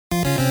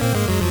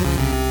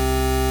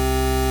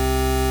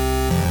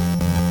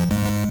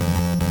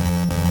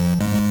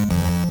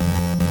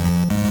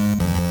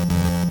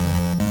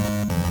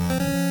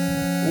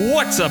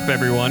What's up,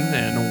 everyone,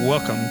 and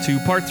welcome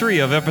to part 3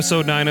 of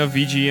episode 9 of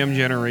VGM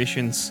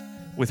Generations.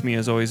 With me,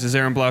 as always, is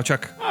Aaron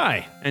Blauchuk.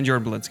 Hi. And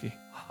Jordan Belinsky.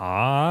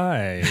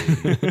 Hi.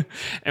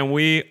 And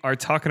we are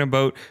talking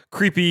about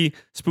creepy,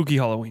 spooky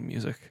Halloween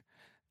music.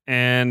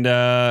 And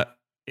it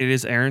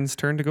is Aaron's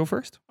turn to go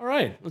first. All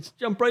right, let's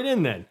jump right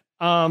in then.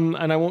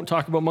 And I won't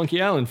talk about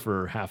Monkey Island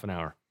for half an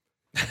hour.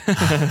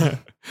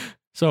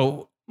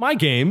 So my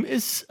game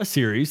is a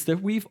series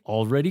that we've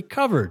already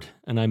covered.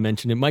 And I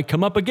mentioned it might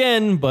come up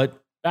again, but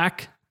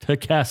back to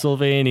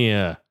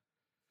Castlevania.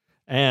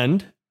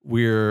 And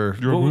we're...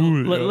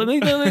 let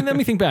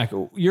me think back.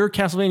 Your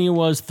Castlevania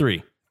was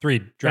 3.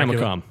 Dracula.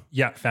 Famicom.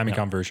 Yeah,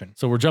 Famicom version.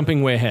 So we're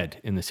jumping way ahead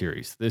in the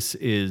series. This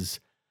is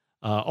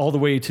all the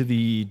way to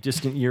the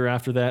distant year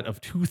after that of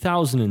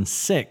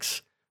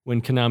 2006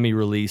 when Konami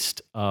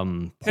released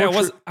I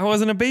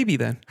wasn't a baby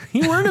then.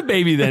 You weren't a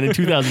baby then in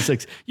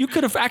 2006. You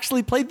could have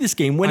actually played this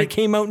game when it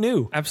came out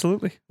new.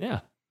 Absolutely.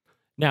 Yeah.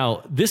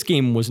 Now, this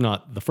game was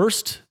not the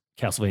first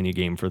Castlevania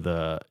game for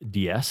the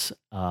DS,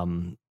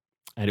 and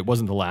it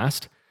wasn't the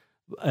last.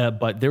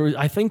 But there was,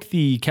 I think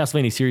the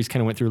Castlevania series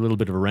kind of went through a little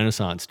bit of a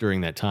renaissance during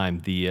that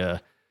time.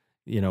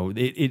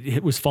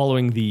 It was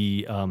following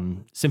the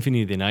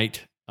Symphony of the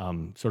Night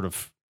sort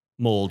of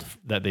mold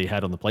that they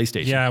had on the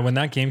PlayStation. Yeah, when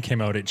that game came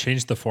out, it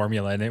changed the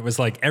formula, and it was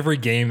like every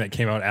game that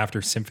came out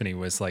after Symphony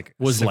was like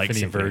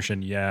Symphony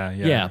version.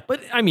 Yeah.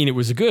 But I mean, it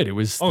was good. It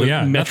was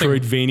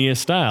Metroidvania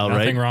style, right?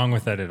 Nothing wrong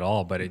with that at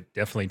all, but it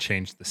definitely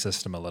changed the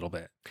system a little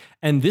bit.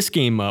 And this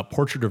game,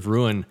 Portrait of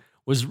Ruin,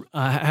 was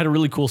had a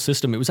really cool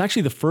system. It was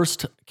actually the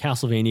first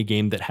Castlevania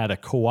game that had a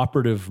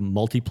cooperative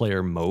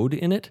multiplayer mode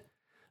in it.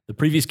 The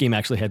previous game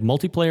actually had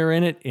multiplayer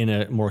in it in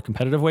a more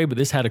competitive way, but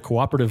this had a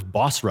cooperative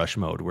boss rush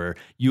mode where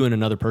you and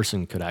another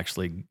person could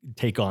actually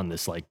take on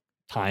this like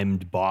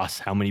timed boss.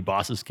 How many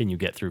bosses can you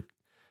get through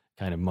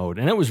kind of mode?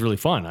 And it was really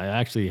fun. I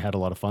actually had a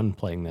lot of fun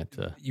playing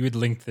that. You would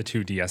link the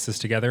two DSs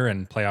together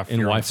and play off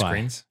your own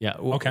screens? Yeah.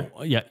 Okay.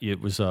 Yeah, it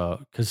was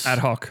because Ad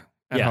hoc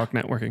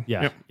networking.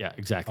 Yeah, Yep. yeah,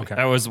 exactly. Okay.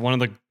 That was one of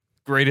the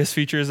greatest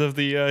features of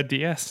the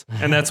DS.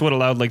 And that's what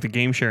allowed like the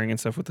game sharing and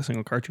stuff with the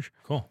single cartridge.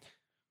 Cool.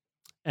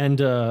 And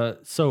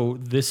so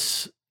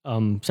this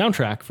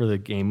soundtrack for the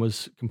game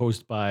was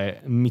composed by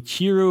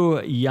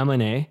Michiru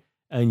Yamane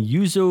and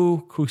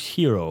Yuzo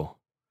Koshiro.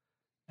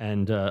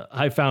 And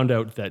I found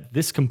out that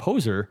this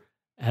composer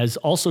has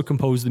also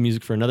composed the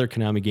music for another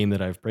Konami game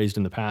that I've praised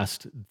in the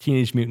past,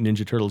 Teenage Mutant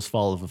Ninja Turtles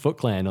Fall of the Foot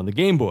Clan on the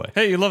Game Boy.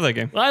 Hey, you love that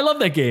game. I love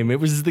that game.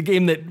 It was the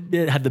game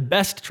that had the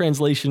best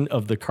translation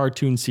of the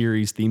cartoon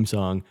series theme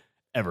song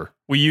ever.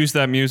 We used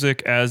that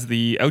music as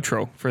the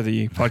outro for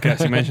the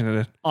podcast. You mentioned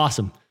it.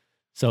 Awesome.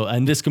 So,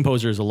 and this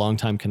composer is a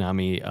longtime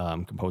Konami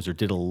composer,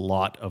 did a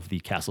lot of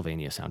the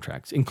Castlevania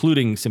soundtracks,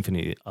 including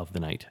Symphony of the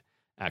Night,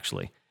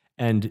 actually.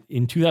 And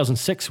in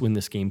 2006, when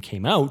this game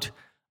came out,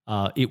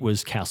 it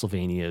was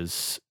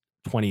Castlevania's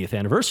 20th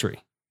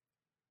anniversary,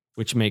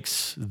 which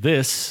makes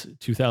this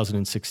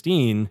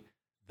 2016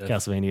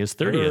 Castlevania's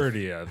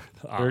 30th.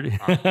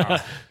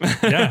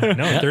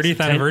 30th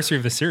anniversary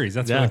of the series.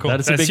 That's really cool.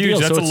 That's a big huge. deal.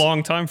 That's So a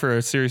long time for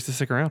a series to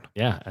stick around.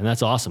 Yeah, and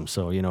that's awesome.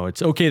 So,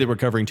 it's okay that we're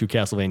covering 2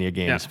 Castlevania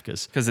games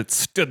because it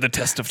stood the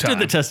test of time.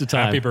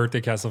 Happy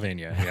birthday,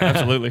 Castlevania. Yeah.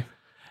 Absolutely.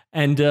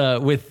 And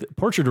with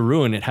Portrait of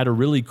Ruin, it had a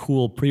really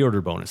cool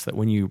pre-order bonus that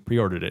when you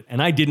pre-ordered it,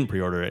 and I didn't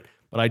pre-order it,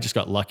 but I just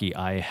got lucky.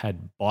 I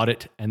had bought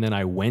it, and then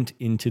I went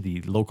into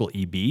the local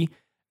EB,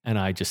 and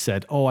I just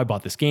said, I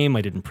bought this game.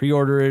 I didn't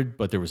pre-order it,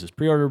 but there was this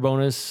pre-order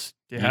bonus.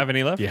 Do you have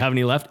any left? Do you have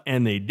any left?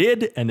 And they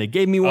did, and they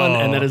gave me one,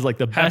 and that is like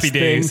the best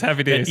thing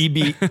that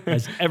EB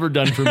has ever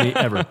done for me,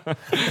 ever.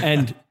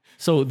 And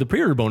so the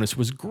pre-order bonus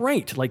was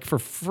great. Like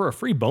for a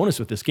free bonus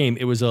with this game,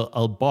 it was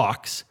a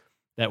box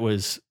that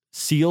was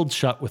sealed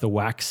shut with a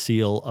wax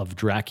seal of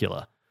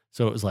Dracula.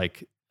 So it was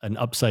like an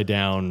upside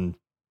down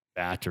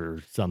bat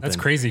or something. That's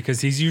crazy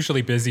because he's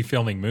usually busy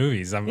filming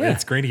movies.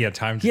 It's great he had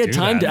time to do that. He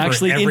had time to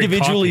actually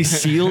individually copy.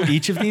 seal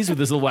each of these with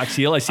this little wax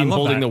seal. I see him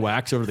holding the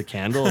wax over the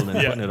candle and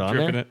then putting it on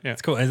there. Yeah.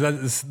 It's cool.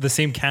 It's the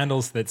same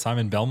candles that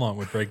Simon Belmont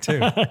would break too.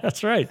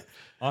 That's right.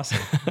 Awesome.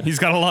 He's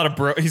got a lot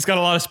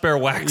of spare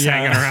wax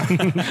hanging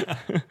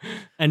around.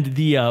 And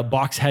the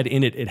box had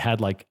in it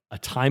had like a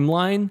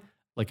timeline,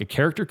 like a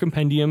character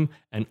compendium,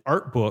 an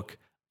art book,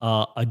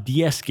 a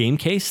DS game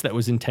case that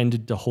was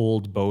intended to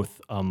hold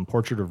both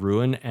Portrait of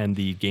Ruin and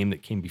the game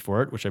that came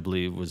before it, which I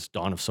believe was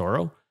Dawn of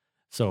Sorrow.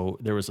 So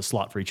there was a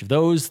slot for each of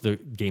those. The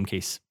game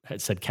case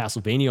had said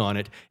Castlevania on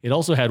it. It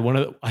also had one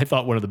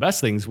of the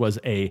best things was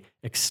a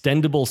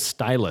extendable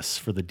stylus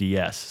for the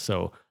DS.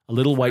 So a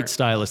little white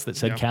stylus that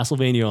said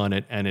Castlevania on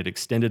it, and it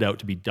extended out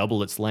to be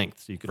double its length.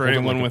 So you could for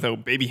anyone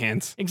without baby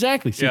hands.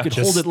 Exactly. So you could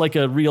hold it like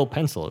a real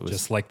pencil. It was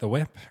just like the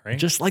whip, right?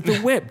 Just like the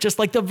whip, just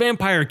like the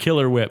vampire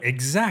killer whip.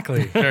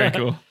 Exactly. Very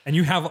cool. And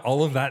you have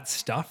all of that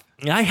stuff?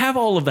 I have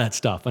all of that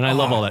stuff, and I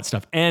love all that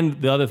stuff.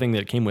 And the other thing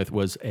that it came with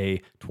was a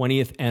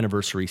 20th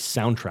anniversary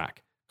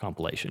soundtrack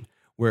compilation,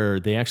 where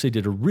they actually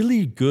did a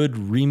really good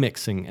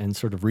remixing and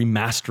sort of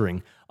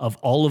remastering of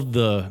all of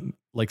the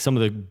like some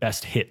of the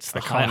best hits, the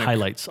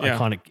highlights, yeah.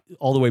 iconic,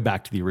 all the way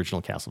back to the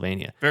original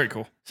Castlevania. Very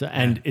cool. So,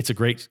 and it's a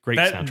great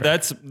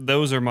soundtrack.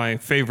 Those are my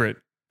favorite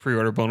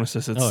pre-order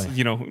bonuses. It's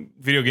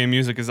video game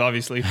music is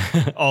obviously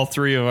all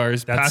three of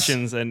ours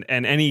passions, and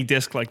any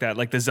disc like that,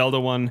 like the Zelda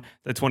one,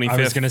 the 25th. I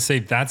was gonna say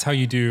that's how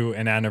you do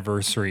an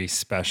anniversary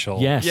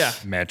special. Yes. Yeah.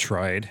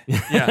 Metroid.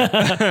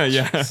 Yeah.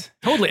 Yeah.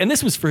 Totally. And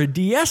this was for a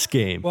DS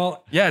game.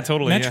 Well, Yeah,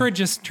 totally. Metroid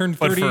just turned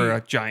 30. But for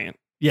a giant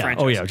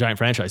franchise. Oh yeah, giant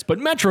franchise. But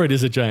Metroid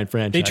is a giant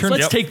franchise.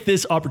 Let's take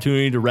this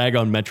opportunity to rag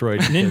on Metroid.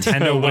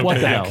 Nintendo went what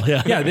the back.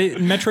 hell? Yeah.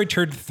 Metroid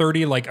turned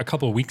 30 like a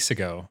couple of weeks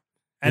ago.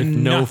 With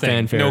And no nothing.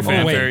 fanfare. No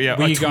fanfare. Wait, Yeah,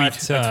 we a got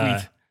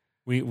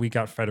tweet. we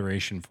got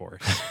Federation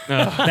Force.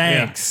 Yeah.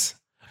 Thanks.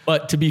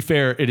 But to be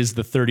fair, it is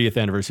the 30th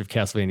anniversary of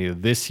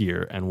Castlevania this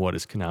year. And what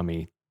is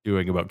Konami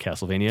doing about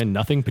Castlevania?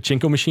 Nothing.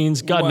 Pachinko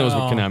machines. God knows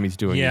what Konami's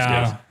doing these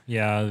days.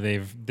 Yeah,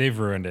 they've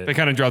ruined it. They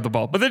kind of dropped the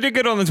ball, but they did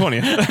good on the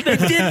 20th. They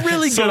did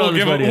really good So on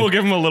the 20th. we'll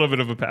give them a little bit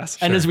of a pass.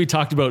 And as we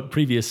talked about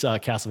previous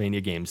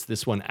Castlevania games,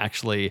 this one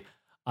actually,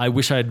 I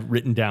wish I'd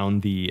written down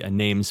the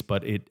names,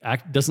 but it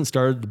doesn't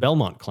star the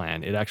Belmont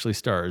clan. It actually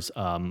stars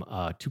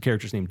two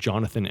characters named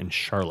Jonathan and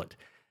Charlotte.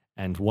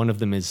 And one of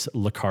them is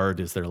Lacard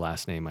is their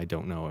last name. I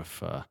don't know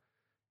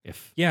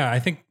if Yeah, I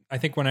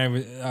think when I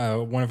was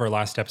one of our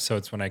last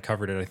episodes when I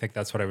covered it, I think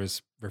that's what I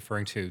was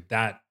referring to.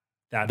 That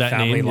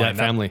family name, line, that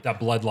family. that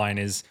bloodline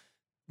is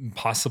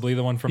possibly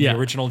the one from Yeah. the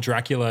original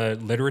Dracula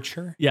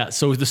literature. Yeah.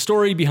 So the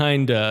story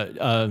behind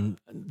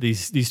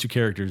these two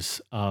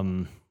characters,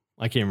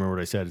 I can't remember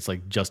what I said. It's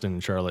like Justin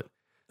and Charlotte.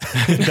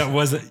 That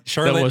wasn't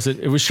Charlotte. That wasn't.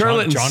 It was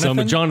Charlotte and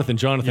Jonathan?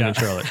 Jonathan Yeah. and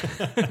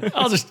Charlotte.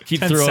 I'll just keep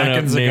 10 throwing out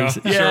seconds ago. names.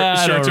 Yeah,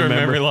 I don't Short-term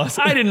remember. memory loss.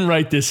 I didn't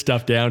write this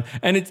stuff down.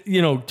 And it's,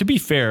 to be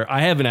fair,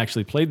 I haven't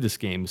actually played this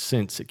game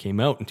since it came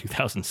out in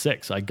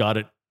 2006. I got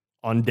it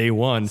on day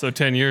one. So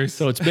 10 years.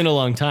 So it's been a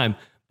long time.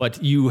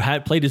 But you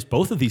had played as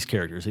both of these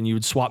characters and you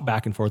would swap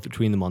back and forth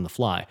between them on the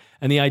fly.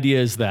 And the idea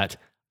is that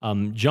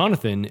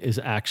Jonathan is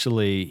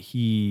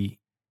actually,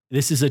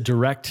 this is a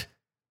direct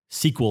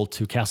sequel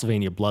to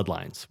Castlevania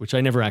Bloodlines, which I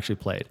never actually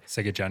played.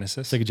 Sega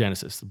Genesis.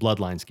 The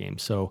Bloodlines game.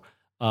 So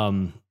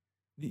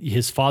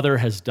his father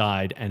has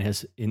died and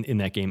has in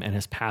that game and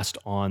has passed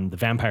on the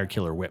vampire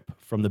killer whip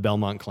from the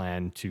Belmont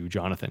clan to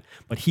Jonathan.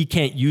 But he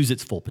can't use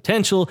its full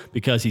potential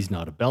because he's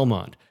not a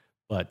Belmont.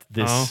 But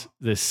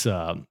this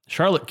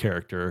Charlotte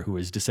character, who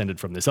is descended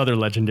from this other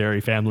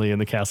legendary family in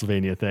the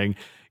Castlevania thing,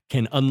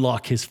 can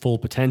unlock his full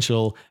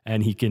potential,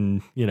 and he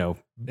can,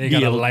 They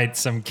gotta light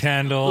some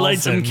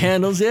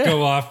candles. Yeah.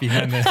 Go off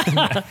behind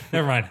the.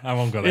 Never mind. I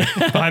won't go there.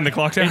 Behind the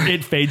clock tower.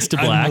 It fades to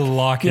black.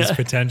 Unlock his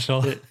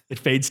potential. It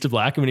fades to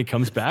black, and when he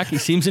comes back, he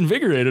seems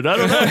invigorated. I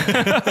don't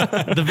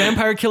know. The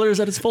vampire killer is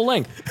at its full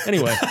length.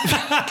 Anyway.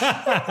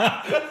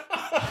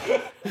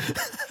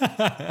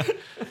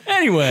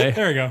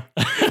 There we go.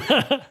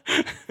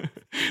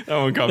 That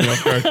one caught me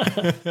off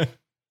guard.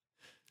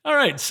 All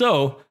right,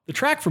 so the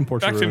track from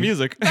Portrait Back to Ruin.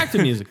 music. Back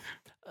to music.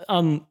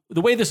 The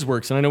way this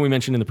works, and I know we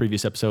mentioned in the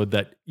previous episode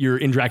that you're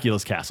in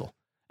Dracula's castle,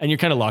 and you're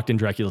kind of locked in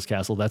Dracula's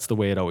castle. That's the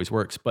way it always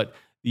works. But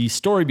the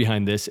story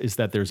behind this is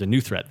that there's a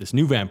new threat, this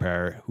new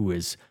vampire who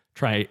is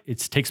it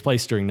takes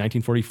place during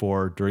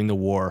 1944, during the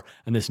war,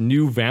 and this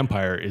new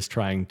vampire is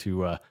trying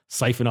to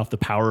siphon off the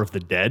power of the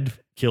dead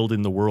killed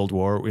in World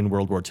War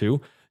II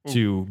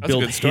to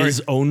build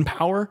his own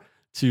power,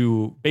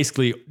 to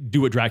basically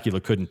do what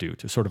Dracula couldn't do,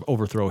 to sort of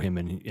overthrow him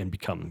and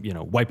become,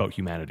 wipe out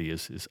humanity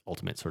is his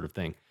ultimate sort of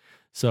thing.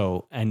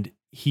 So, and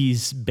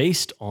he's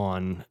based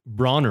on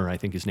Bronner, I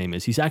think his name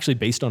is. He's actually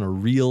based on a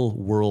real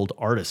world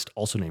artist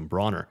also named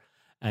Bronner.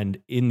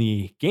 And in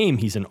the game,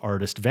 he's an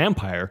artist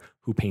vampire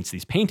who paints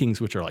these paintings,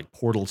 which are like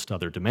portals to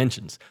other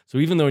dimensions. So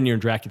even though when you're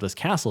in Dracula's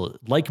castle,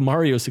 like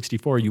Mario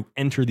 64, you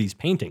enter these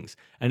paintings,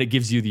 and it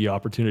gives you the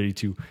opportunity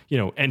to,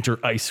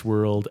 enter Ice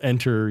World,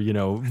 enter,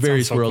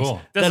 various so worlds.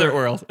 cool. Desert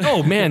World.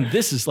 Oh man,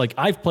 this is like,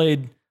 I've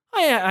played,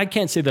 I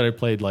can't say that I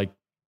played like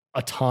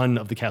a ton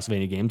of the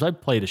Castlevania games. I've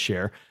played a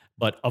share,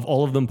 but of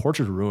all of them,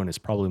 Portrait of Ruin is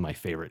probably my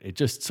favorite. It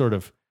just sort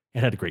of, it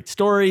had a great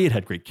story. It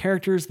had great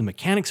characters. The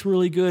mechanics were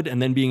really good.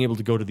 And then being able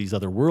to go to these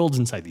other worlds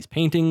inside these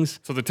paintings.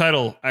 So the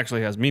title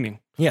actually has meaning.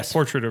 Yes.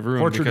 Portrait of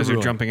Ruin, because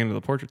you're jumping into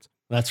the portraits.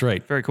 That's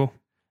right. Very cool.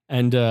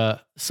 And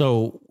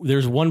so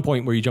there's one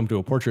point where you jump to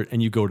a portrait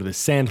and you go to the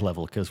sand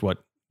level, because what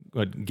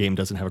game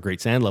doesn't have a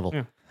great sand level?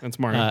 Yeah, that's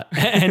Mario.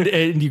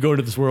 And you go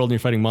to this world and you're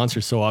fighting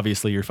monsters. So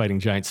obviously you're fighting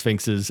giant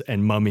sphinxes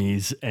and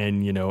mummies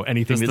and,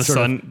 anything Does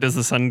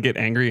the sun get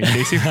angry and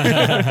chase you?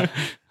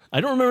 I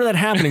don't remember that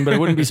happening, but I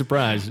wouldn't be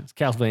surprised. It's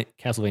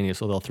Castlevania,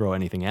 so they'll throw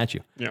anything at you.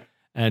 Yeah.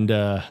 And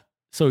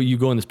so you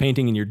go in this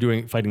painting and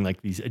you're fighting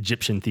like these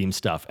Egyptian themed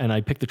stuff. And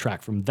I picked the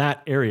track from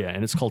that area,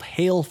 and it's called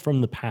Hail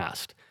from the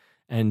Past.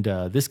 And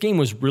this game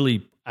was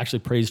really actually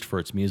praised for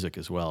its music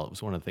as well. It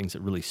was one of the things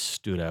that really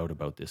stood out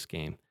about this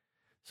game.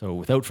 So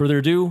without further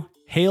ado,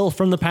 Hail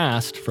from the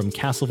Past from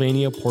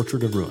Castlevania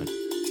Portrait of Ruin.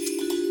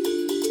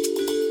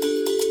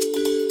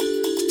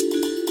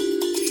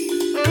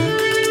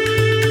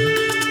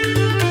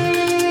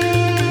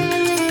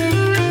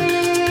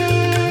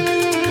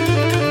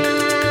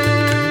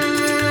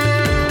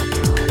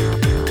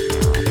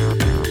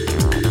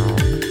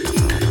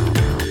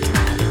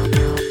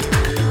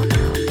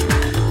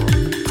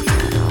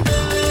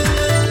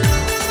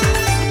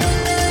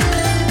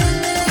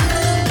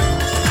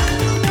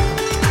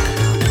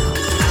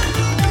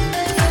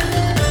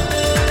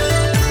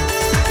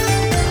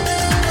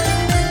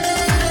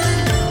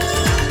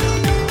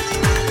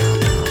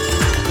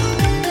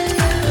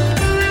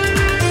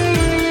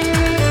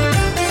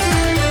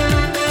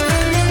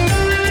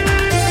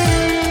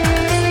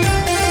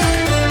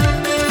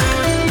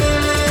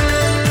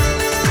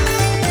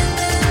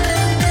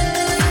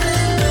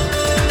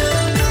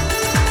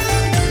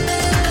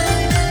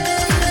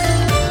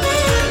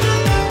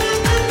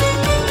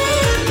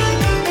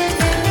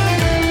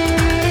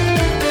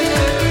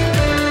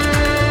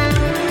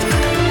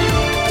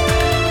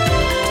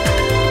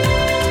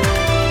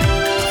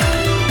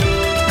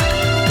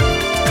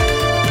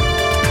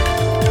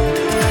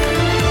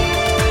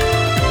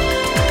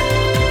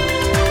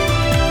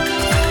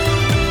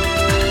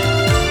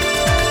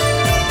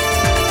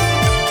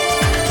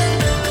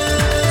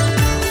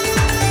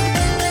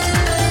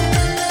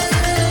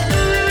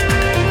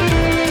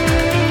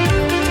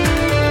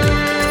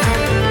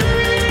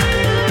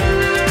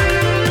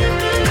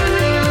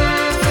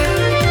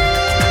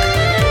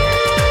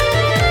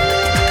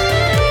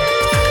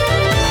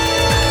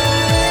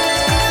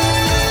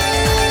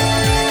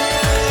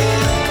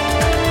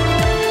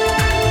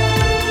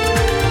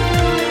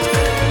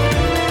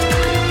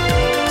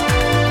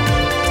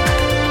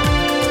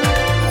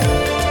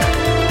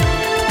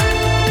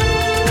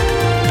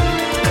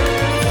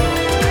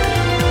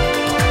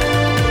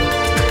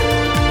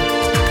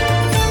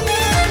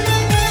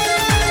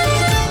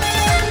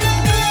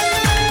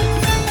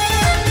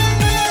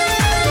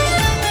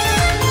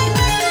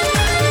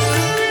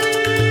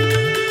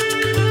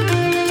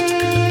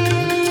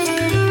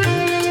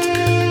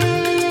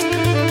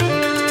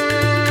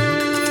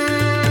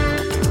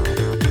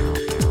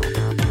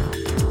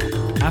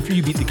 after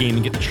you beat the game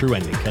and get the true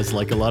ending, because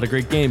like a lot of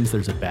great games,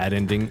 there's a bad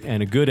ending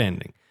and a good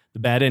ending. The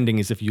bad ending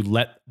is if you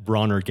let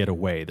Bronner get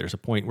away. There's a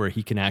point where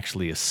he can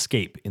actually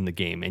escape in the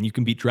game, and you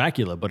can beat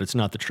Dracula, but it's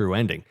not the true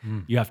ending.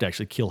 You have to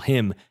actually kill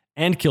him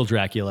and kill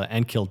Dracula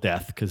and kill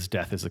Death, because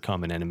Death is a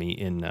common enemy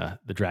in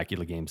the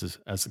Dracula games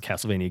as the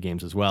Castlevania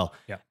games as well.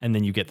 Yeah. And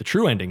then you get the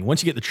true ending.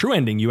 Once you get the true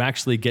ending, you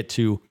actually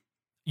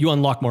you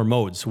unlock more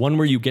modes. One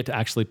where you get to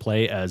actually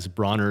play as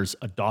Bronner's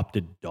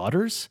adopted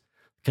daughters.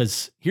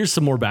 Because here's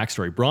some more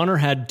backstory. Bronner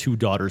had 2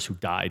 daughters who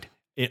died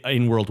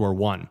in World War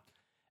I.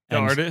 The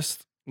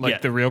artist?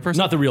 Like the real person?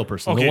 Not the real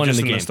person. Okay, the one just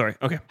in the game. The story.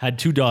 Okay. Had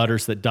 2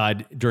 daughters that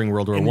died during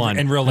World War I.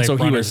 In real life, so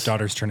Bronner's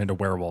daughters turned into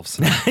werewolves.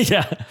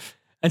 Yeah.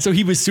 And so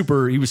he was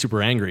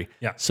super angry.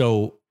 Yeah.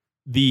 So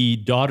the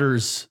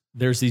daughters,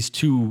 there's these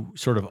 2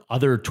 sort of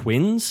other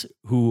twins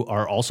who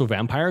are also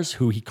vampires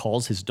who he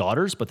calls his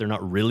daughters, but they're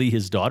not really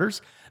his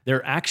daughters.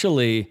 They're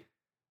actually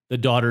the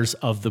daughters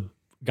of the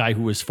guy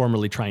who was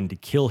formerly trying to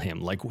kill him.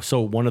 Like,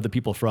 so one of the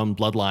people from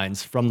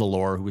Bloodlines, from the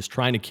lore, who was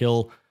trying to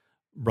kill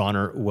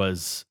Bronner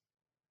was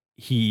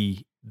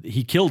he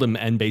killed him,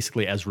 and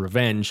basically as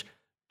revenge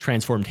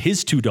transformed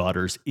his 2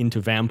 daughters into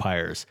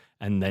vampires.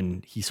 And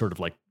then he sort of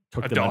like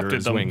took them under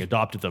his wing,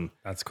 adopted them.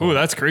 That's cool. Ooh,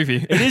 that's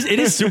creepy. It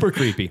is super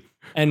creepy.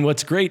 And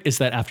what's great is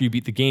that after you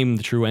beat the game,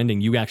 the true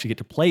ending, you actually get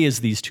to play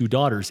as these 2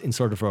 daughters in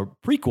sort of a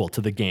prequel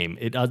to the game.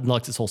 It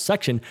unlocks this whole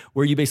section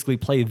where you basically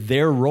play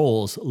their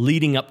roles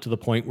leading up to the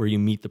point where you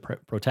meet the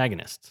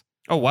protagonists.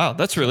 Oh, wow.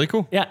 That's really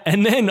cool. Yeah.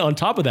 And then on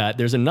top of that,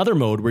 there's another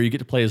mode where you get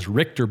to play as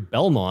Richter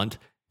Belmont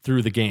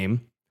through the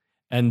game.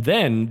 And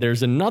then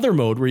there's another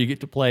mode where you get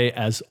to play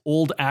as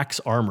Old Axe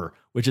Armor,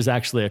 which is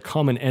actually a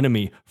common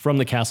enemy from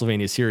the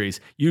Castlevania series.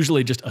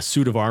 Usually just a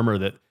suit of armor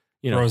that,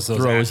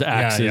 throws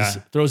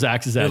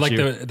axes They're at like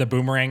you. the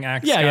boomerang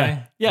axe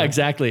guy. Yeah,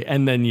 exactly.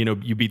 And then,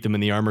 you beat them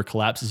and the armor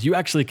collapses. You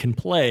actually can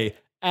play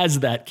as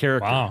that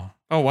character. Wow.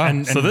 Oh, wow.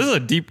 And so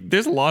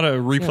there's a lot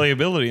of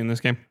replayability in this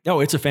game.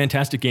 Oh, it's a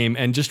fantastic game.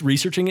 And just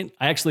researching it,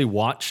 I actually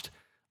watched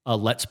a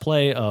Let's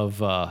Play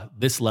of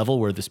this level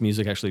where this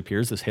music actually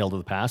appears, this Hail to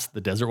the Past, the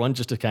desert one,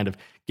 just to kind of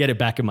get it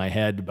back in my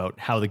head about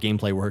how the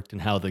gameplay worked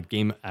and how the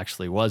game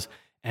actually was.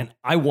 And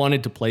I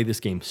wanted to play this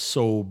game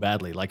so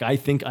badly. Like, I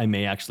think I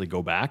may actually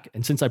go back.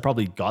 And since I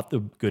probably got the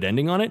good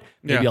ending on it,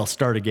 maybe I'll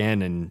start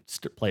again and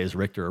play as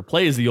Richter or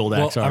play as the Old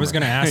Axe Armor. I was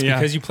going to ask,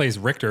 because you play as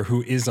Richter,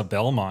 who is a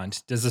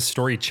Belmont, does the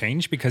story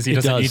change because he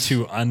doesn't need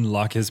to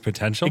unlock his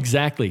potential?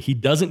 Exactly. He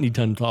doesn't need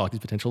to unlock his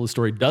potential. The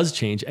story does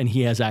change, and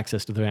he has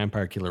access to the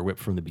Vampire Killer Whip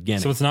from the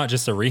beginning. So it's not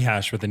just a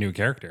rehash with a new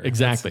character.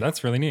 Exactly.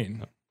 That's really neat.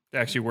 They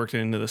actually worked it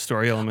into the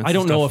story elements. I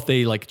don't know if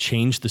they like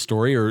changed the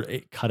story or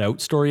cut out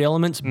story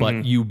elements,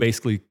 but you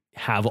basically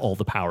have all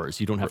the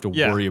powers. You don't have to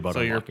worry about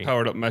unlocking. So you're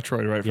powered up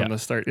Metroid right from the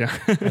start. Yeah.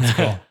 That's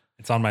cool.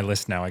 It's on my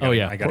list now. I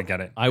got to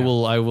get it. I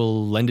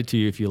will lend it to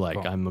you if you like.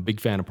 Cool. I'm a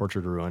big fan of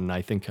Portrait of Ruin.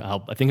 I think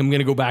I'm going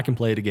to go back and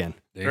play it again.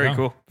 Very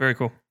cool. Very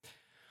cool.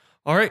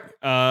 All right.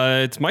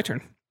 It's my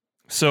turn.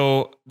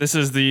 So this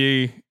is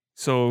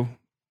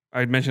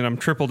I mentioned I'm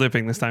triple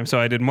dipping this time. So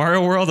I did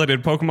Mario World, I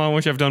did Pokemon,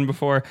 which I've done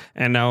before,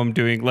 and now I'm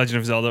doing Legend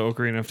of Zelda: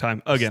 Ocarina of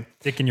Time again.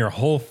 Sticking your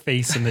whole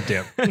face in the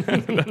dip.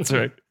 That's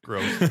right.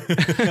 Gross.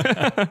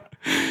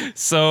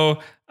 So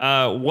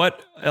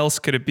what else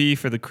could it be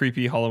for the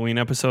creepy Halloween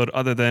episode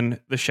other than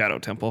the Shadow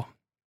Temple?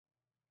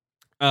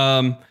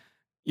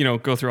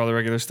 Go through all the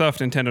regular stuff.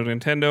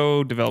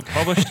 Nintendo, developed,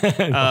 published.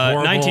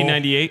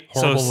 1998.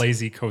 Horrible,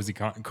 lazy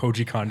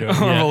Koji Kondo.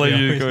 Horrible,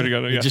 lazy Koji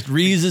Kondo. He just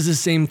reuses the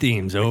same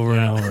themes over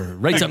and over.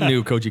 Write something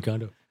new, Koji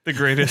Kondo. The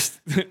greatest,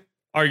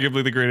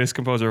 arguably the greatest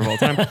composer of all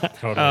time.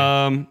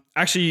 Totally.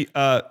 Actually,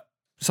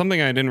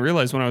 something I didn't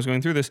realize when I was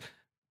going through this,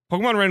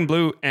 Pokemon Red and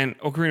Blue and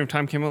Ocarina of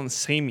Time came out in the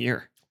same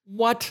year.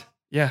 What?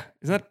 Yeah.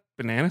 Isn't that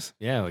bananas?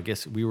 Yeah, I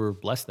guess we were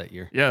blessed that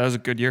year. Yeah, that was a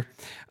good year.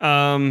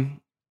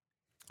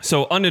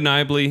 So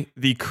undeniably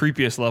the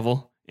creepiest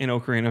level in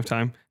Ocarina of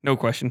Time, no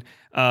question.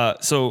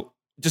 So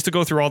just to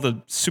go through all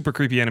the super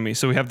creepy enemies.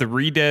 So we have the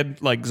re-dead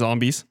like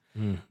zombies.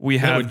 We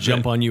have would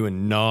jump on you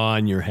and gnaw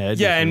on your head.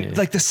 Yeah, and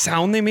like the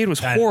sound they made was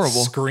that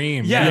horrible.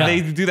 Scream. Yeah,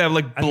 they do that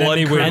like blood.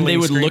 And they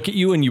would look at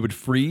you and you would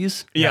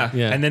freeze. Yeah.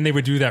 And then they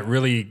would do that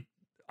really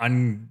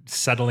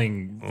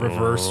unsettling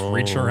reverse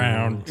reach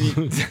around.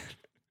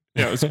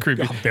 Yeah, it was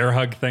creepy. Bear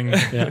hug thing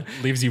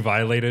leaves you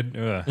violated.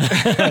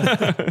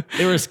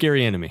 They were a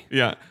scary enemy.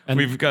 Yeah. And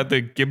we've got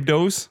the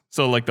Gibdos,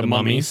 so like the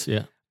mummies.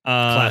 Yeah.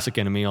 Classic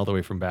enemy all the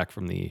way from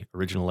the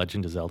original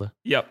Legend of Zelda.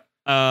 Yep.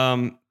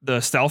 The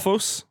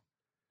Stalfos,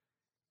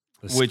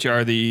 which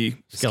are the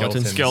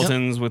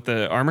skeletons with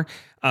the armor.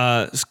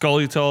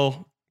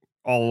 Skeletal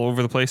all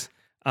over the place.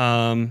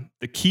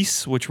 The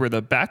Keese, which were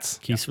the bats.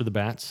 Keese were the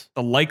bats.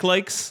 The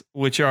likes,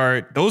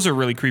 those are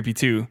really creepy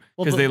too,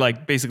 because they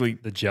like basically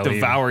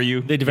devour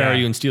you. They devour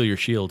you and steal your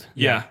shield.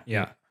 Yeah.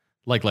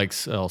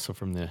 Likes also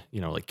from the,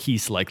 like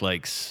Keese,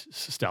 likes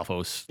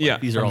Stalfos. Yeah.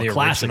 These are all the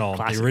classic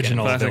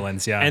original enemies.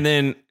 villains. Yeah. And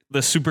then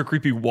the super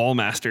creepy wall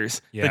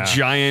masters, Yeah. the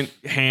giant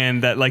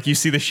hand that like you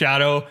see the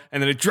shadow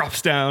and then it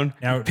drops down,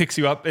 Now- picks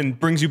you up and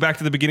brings you back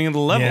to the beginning of the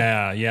level.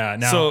 Yeah, yeah.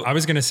 Now, So- I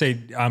was going to say,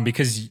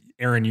 because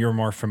Aaron, you're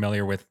more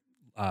familiar with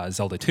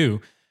Zelda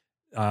 2,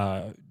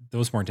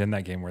 those weren't in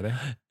that game, were they?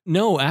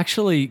 No,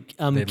 actually,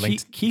 They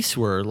linked- Keese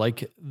were,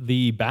 like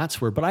the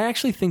bats were, but I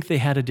actually think they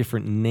had a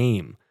different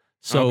name.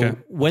 So Okay.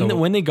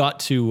 when they got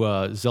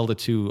to Zelda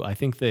 2, I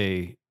think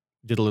they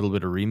did a little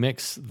bit of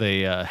remix.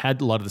 They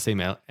had a lot of the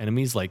same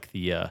enemies, like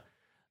the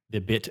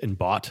bit and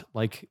bot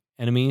like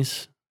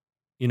enemies.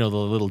 You know, the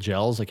little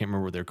gels. I can't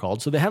remember what they're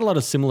called. So they had a lot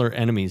of similar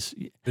enemies.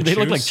 They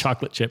looked like chews?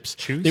 chocolate chips.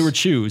 Chews? They were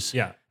chews,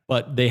 Yeah.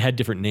 but they had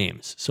different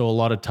names. So a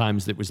lot of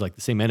times it was like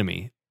the same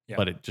enemy, Yeah.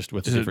 but it just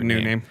with Just a a different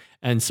new name.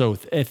 And so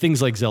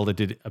things like Zelda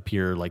did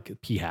appear, like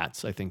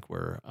P-hats, I think,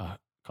 were a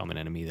common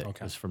enemy that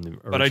Okay. was from the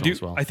original But I do.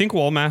 as well. I think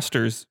wall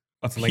masters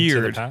It's Link to the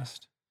appeared.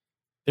 Past.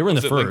 They were in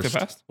Was the it Link to first. the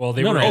Past? Well,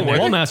 they No, were. no, in were there.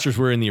 Wall they? Masters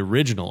were in the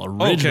original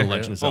okay. Legend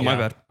of Oh, Zelda. my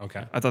bad.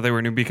 Okay. I thought they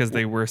were new because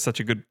they were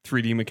such a good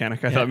 3D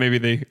mechanic. I thought maybe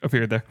they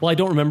appeared there. Well, I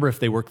don't remember if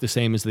they worked the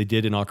same as they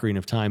did in Ocarina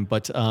of Time,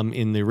 but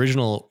in the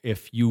original,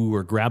 if you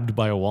were grabbed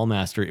by a Wall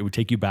Master, it would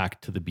take you back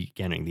to the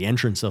beginning, the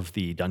entrance of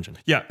the dungeon.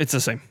 Yeah, it's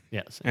the same.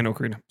 Yes. And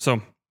Ocarina.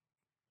 So,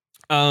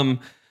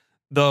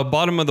 the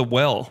bottom of the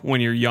well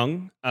when you're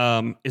young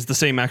is the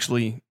same.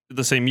 Actually,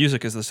 the same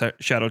music as the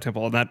Shadow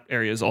Temple, and that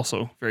area is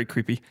also very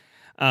creepy.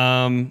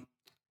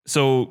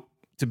 So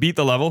to beat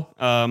the level,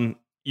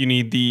 you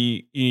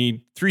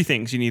need three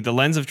things. You need the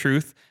Lens of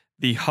Truth,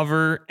 the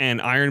hover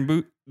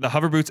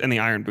boots, and the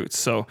iron boots.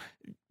 So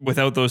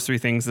without those three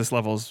things, this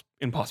level is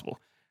impossible.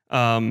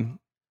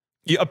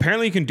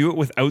 Apparently you can do it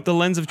without the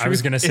Lens of Truth. I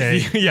was going to say,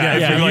 if you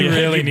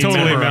really need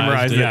totally to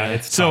memorize it. Yeah,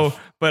 it's So,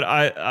 tough. but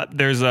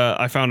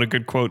I found a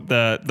good quote.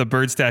 The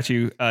bird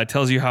statue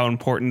tells you how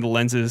important the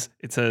lens is.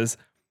 It says,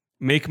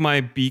 "Make my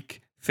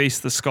beak face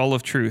the skull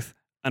of truth.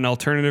 An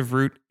alternative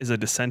route is a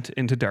descent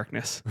into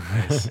darkness."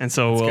 And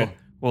so That's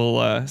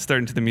we'll start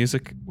into the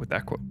music with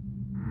that quote.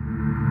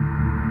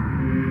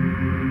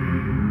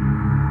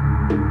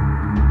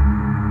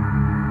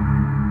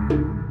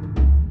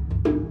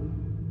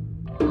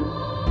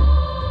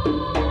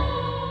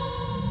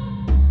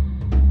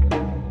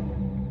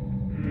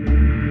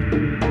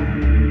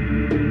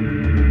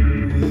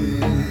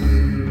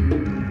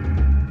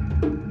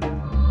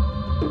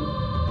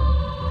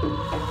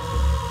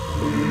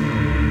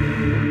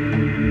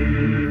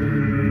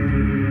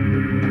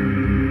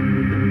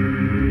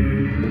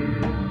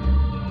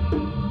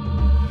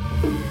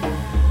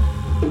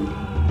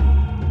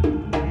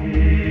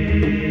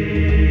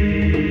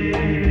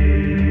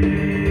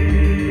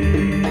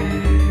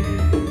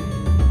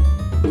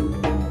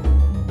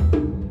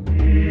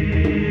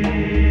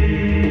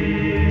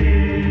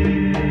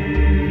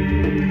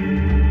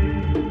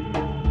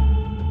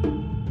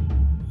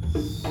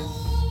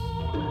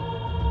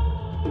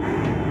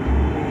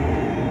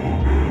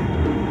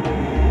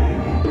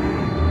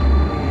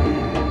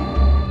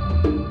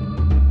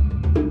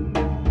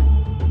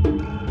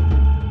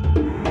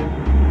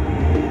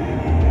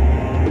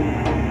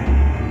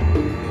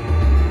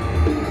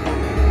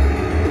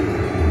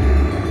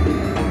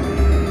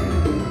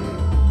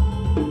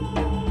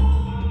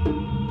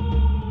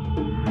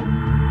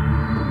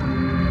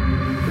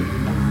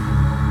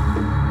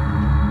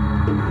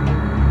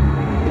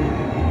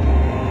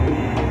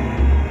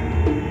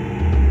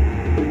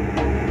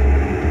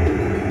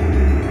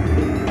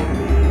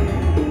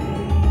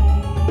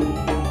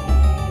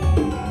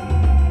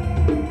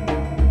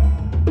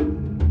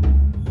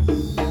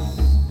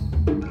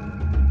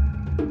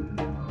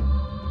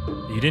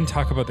 You didn't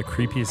talk about the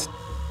creepiest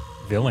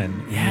villain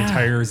in the Yeah.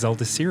 entire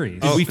Zelda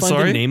series. Did we find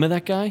sorry? the name of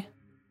that guy?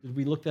 Did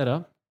we look that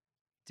up?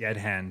 Dead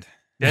Hand.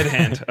 Dead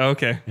Hand.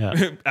 Okay.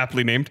 Yeah.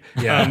 Aptly named.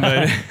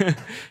 Yeah. But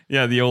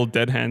yeah, the old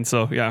Dead Hand.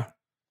 So yeah,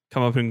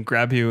 come up and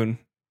grab you and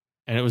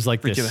And it was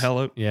like freak this. you the hell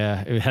out.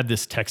 Yeah, it had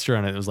this texture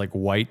on it. It was like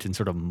white and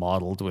sort of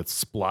mottled with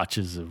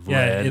splotches of Yeah,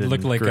 red. it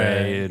looked and like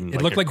gray and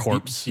it looked like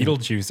corpse.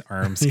 Beetlejuice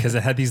arms because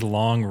it had these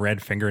long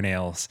red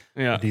fingernails.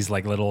 Yeah. with these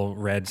like little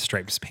red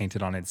stripes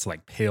painted on its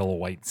like pale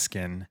white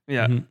skin.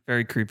 Yeah. Mhm.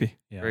 Very creepy.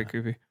 Yeah. Very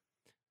creepy.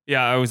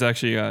 Yeah, I was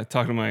actually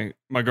talking to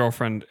my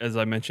girlfriend, as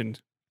I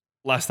mentioned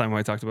last time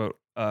I talked about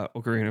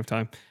Ocarina of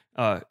Time.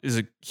 Is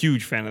a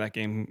huge fan of that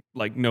game,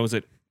 like knows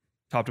it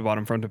top to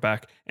bottom, front to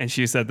back. And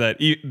she said that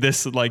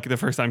this, like the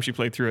first time she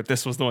played through it,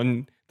 this was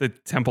the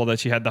temple that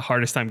she had the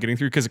hardest time getting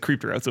through because it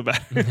creeped her out so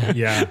bad.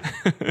 Yeah.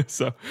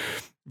 So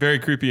very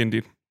creepy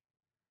indeed.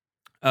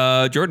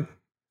 Jordan,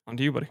 on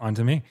to you, buddy. On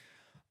to me.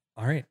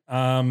 All right.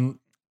 I'm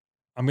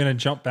gonna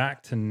jump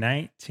back to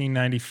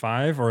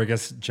 1995, or I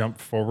guess jump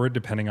forward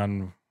depending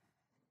on.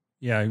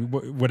 Yeah,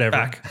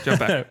 whatever.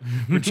 Jump back.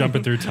 We're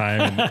jumping through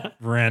time in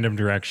random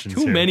directions.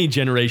 Too here. many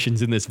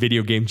generations in this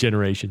video game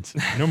generations.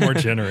 No more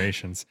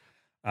generations.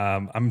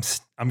 I'm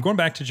going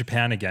back to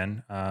Japan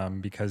again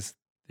because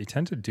they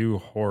tend to do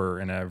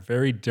horror in a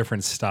very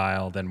different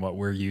style than what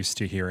we're used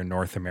to here in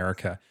North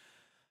America.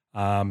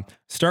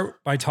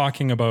 Start by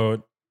talking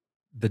about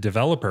the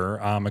developer,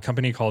 a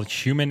company called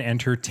Human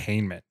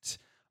Entertainment.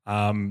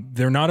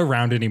 They're not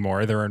around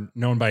anymore. They're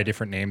known by a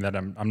different name that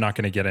I'm not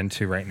going to get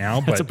into right now.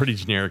 That's But a pretty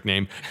generic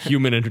name.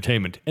 Human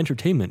entertainment.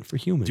 Entertainment for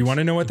humans. do you want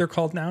to know what they're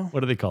called now?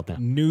 What are they called now?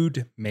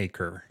 Nude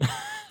Maker.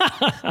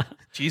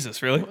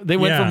 Jesus, really? They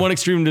went Yeah. from one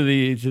extreme to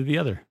the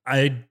other.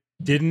 I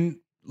didn't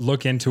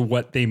look into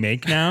what they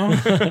make now.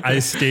 I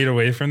stayed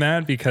away from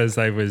that because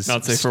I was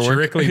Not safe for work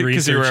strictly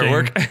because you were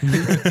at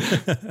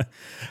researching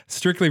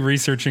strictly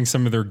researching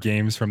some of their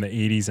games from the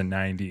 80s and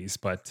 90s.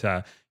 But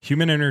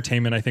Human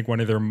Entertainment, I think one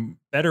of their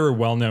better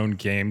well-known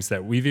games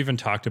that we've even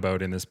talked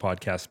about in this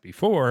podcast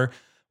before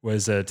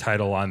was a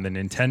title on the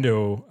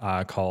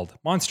Nintendo called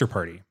Monster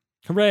Party.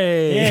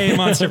 Hooray! Yay,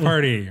 Monster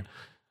Party.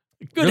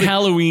 Good Really-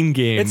 Halloween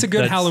game. It's a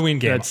good Halloween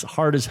game. That's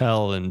hard as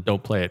hell, and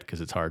don't play it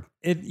because it's hard.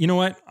 You know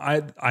what?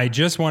 I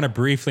just want to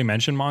briefly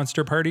mention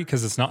Monster Party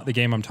because it's not the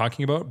game I'm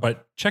talking about,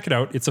 but check it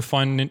out. It's a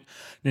fun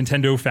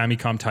Nintendo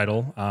Famicom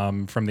title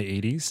from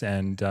the 80s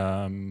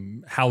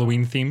and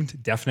Halloween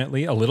themed,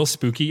 definitely. A little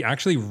spooky,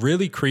 actually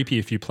really creepy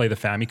if you play the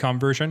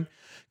Famicom version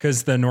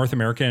because the North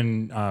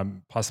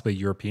American, possibly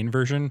European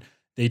version,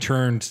 they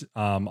turned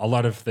a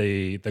lot of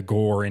the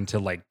gore into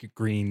like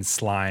green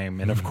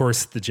slime. And of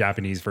course, the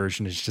Japanese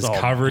version is just All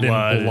covered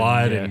blood in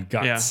blood and- and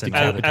guts. Yeah, And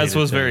all the as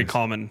was very things.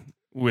 common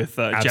with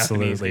Japanese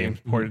Absolutely. games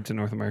ported to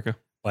North America.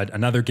 But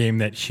another game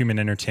that Human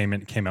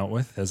Entertainment came out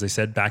with, as I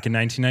said, back in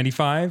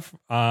 1995,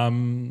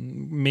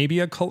 maybe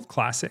a cult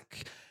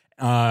classic,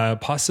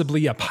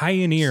 possibly a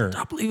pioneer,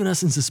 Stop leaving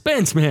us in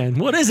suspense, man.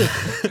 What is it?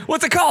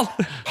 What's it called?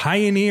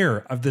 pioneer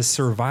of the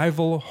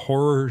survival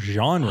horror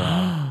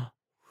genre.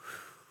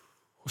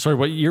 Sorry,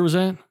 what year was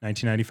that?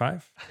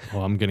 1995.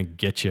 Oh, I'm gonna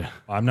get you.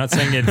 I'm not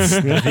saying it's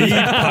the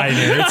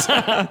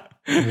pioneer.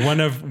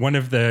 It's one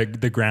of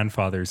the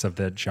grandfathers of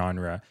that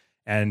genre.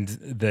 And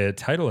the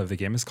title of the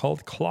game is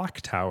called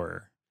Clock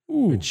Tower.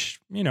 Which,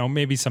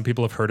 maybe some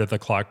people have heard of the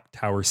Clock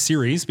Tower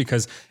series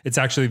because it's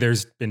actually,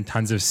 there's been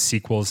tons of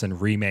sequels and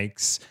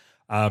remakes.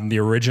 The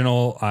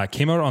original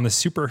came out on the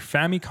Super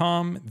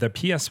Famicom, the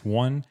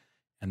PS1,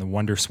 and the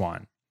Wonder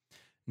Swan.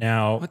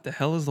 Now, What the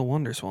hell is the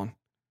Wonder Swan?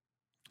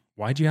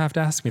 why'd you have to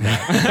ask me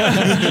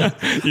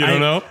that? You don't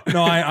know?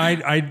 No,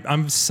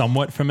 I'm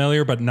somewhat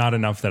familiar, but not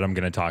enough that I'm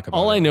going to talk about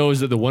All it. I know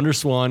is that the Wonder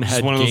Swan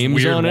had one of those games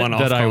weird on it one-off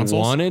that I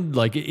consoles? wanted.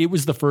 Like it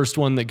was the first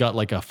one that got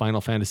like a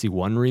Final Fantasy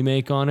 1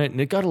 remake on it,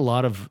 and it got a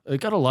lot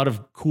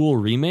of cool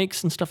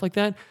remakes and stuff like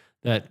that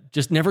that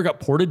just never got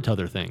ported to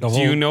other things. The Do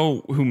whole- you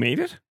know who made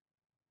it?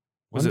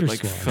 Was Wonder it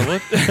like Swan.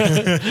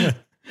 Philip?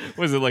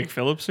 Was it like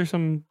Philips or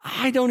some?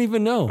 I don't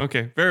even know.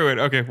 Okay, very weird.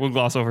 Okay, we'll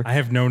gloss over. I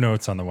have no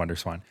notes on the Wonder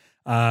Swan.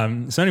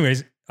 So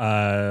anyways,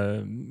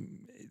 the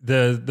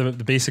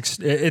basics,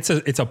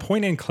 it's a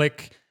point and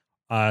click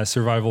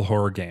survival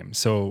horror game.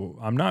 So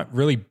I'm not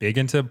really big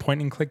into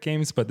point and click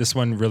games, but this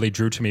one really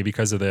drew to me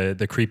because of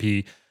the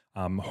creepy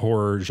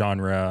horror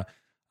genre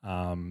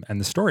and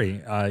the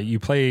story. You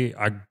play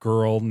a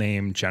girl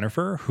named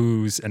Jennifer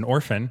who's an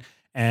orphan,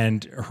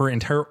 and her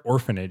entire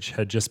orphanage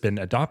had just been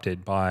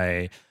adopted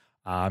by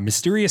a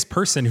mysterious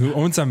person who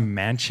owns a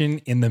mansion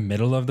in the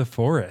middle of the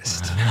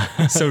forest.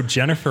 So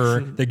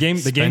Jennifer, the game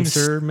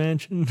Spencer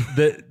Mansion.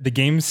 the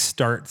game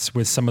starts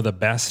with some of the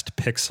best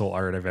pixel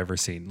art I've ever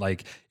seen.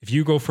 Like if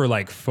you go for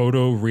like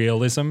photo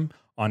realism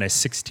on a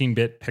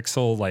 16-bit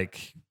pixel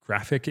like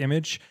graphic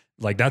image,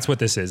 like that's what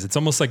this is. It's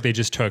almost like they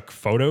just took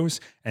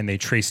photos and they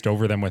traced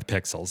over them with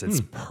pixels.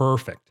 It's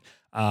perfect.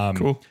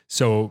 Cool.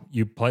 So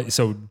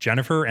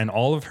Jennifer and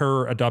all of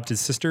her adopted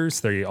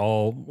sisters, they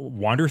all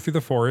wander through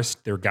the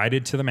forest. They're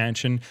guided to the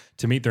mansion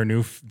to meet their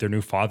new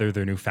father,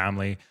 their new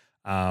family.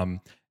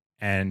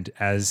 And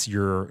as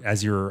your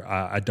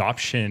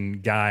adoption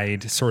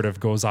guide sort of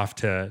goes off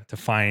to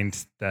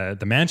find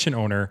the mansion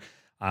owner,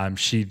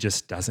 she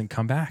just doesn't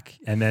come back.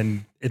 And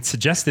then it's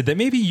suggested that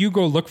maybe you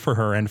go look for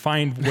her and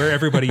find where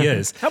everybody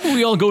is. How about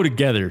we all go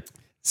together?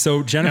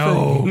 So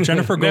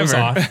Jennifer goes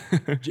never. off.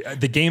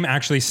 The game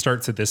actually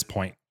starts at this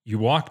point. You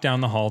walk down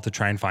the hall to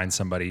try and find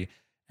somebody,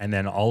 and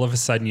then all of a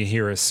sudden you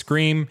hear a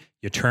scream.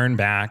 You turn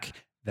back.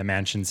 The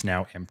mansion's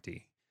now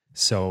empty.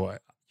 So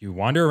you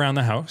wander around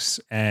the house,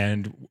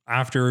 and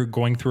after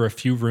going through a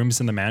few rooms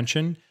in the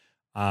mansion,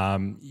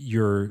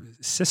 your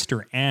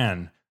sister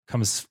Anne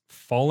comes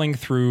falling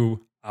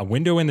through a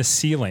window in the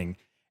ceiling,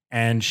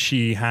 and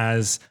she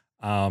has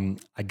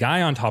a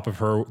guy on top of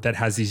her that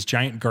has these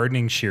giant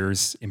gardening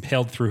shears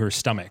impaled through her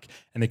stomach,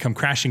 and they come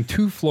crashing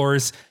 2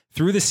 floors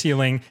through the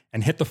ceiling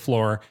and hit the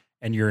floor.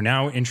 And you're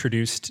now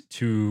introduced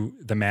to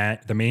the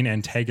main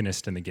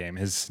antagonist in the game.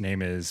 His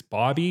name is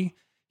Bobby.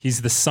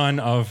 He's the son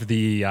of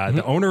the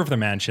owner of the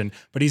mansion,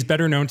 but he's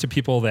better known to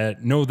people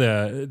that know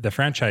the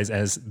franchise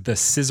as the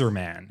Scissor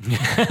Man.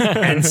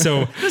 And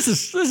so This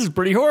is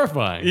pretty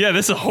horrifying. Yeah,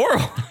 this is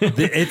horrible.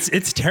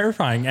 it's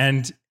terrifying.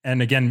 And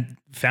again,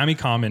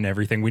 Famicom and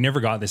everything, we never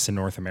got this in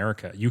North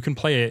America. You can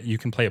play it. You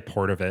can play a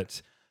port of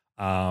it.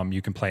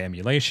 You can play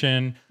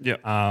emulation.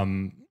 Yeah.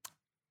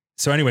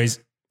 So anyways,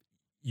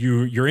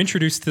 you're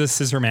introduced to the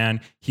Scissor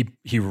Man.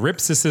 He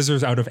rips the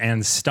scissors out of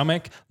Anne's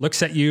stomach,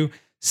 looks at you,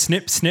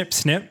 snip, snip,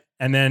 snip,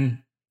 and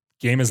then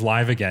game is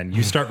live again.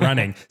 You start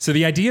running. So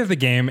the idea of the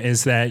game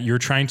is that you're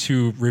trying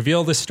to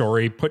reveal the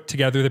story, put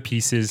together the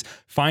pieces,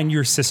 find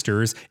your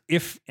sisters.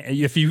 If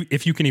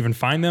you can even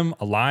find them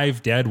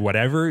alive, dead,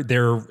 whatever,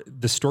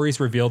 the story is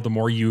revealed the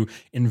more you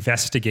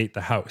investigate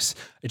the house.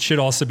 It should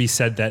also be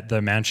said that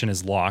the mansion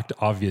is locked,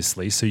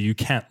 obviously, so you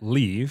can't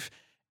leave.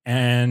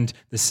 And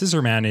the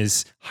Scissor Man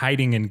is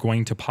hiding and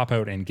going to pop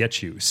out and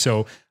get you.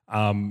 So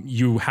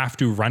you have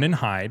to run and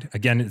hide.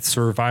 Again, it's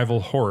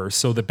survival horror.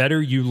 So the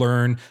better you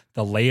learn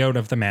the layout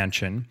of the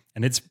mansion,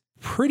 and it's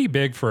pretty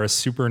big for a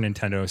Super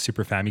Nintendo,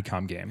 Super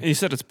Famicom game. You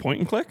said it's point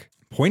and click?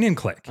 Point and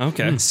click.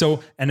 Okay.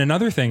 So, and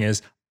another thing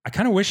is, I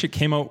kind of wish it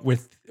came out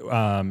with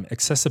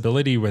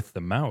accessibility with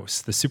the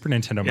mouse, the Super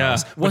Nintendo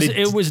mouse.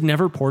 It was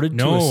never ported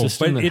to a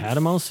system that had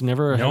a mouse?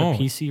 Never had a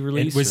PC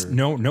release? It was,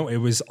 it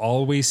was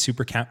always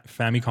Super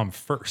Famicom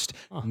first,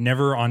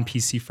 never on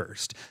PC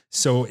first.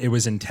 So it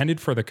was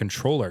intended for the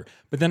controller.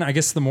 But then I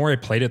guess the more I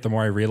played it, the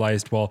more I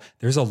realized, well,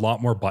 there's a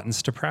lot more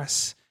buttons to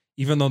press.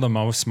 Even though the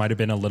mouse might have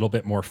been a little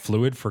bit more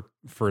fluid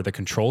for the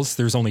controls,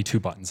 there's only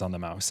 2 buttons on the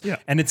mouse. Yeah.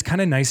 And it's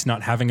kind of nice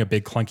not having a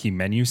big clunky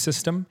menu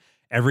system.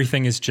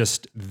 Everything is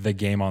just the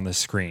game on the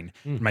screen.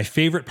 My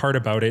favorite part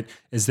about it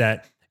is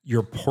that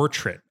your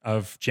portrait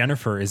of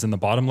Jennifer is in the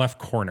bottom left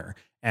corner,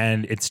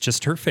 and it's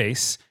just her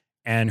face,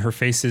 and her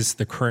face is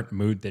the current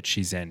mood that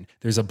she's in.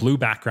 There's a blue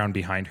background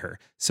behind her.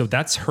 So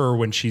that's her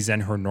when she's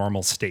in her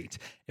normal state.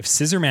 If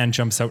Scissor Man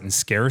jumps out and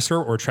scares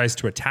her or tries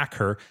to attack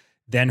her,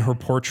 then her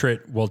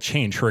portrait will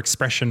change. Her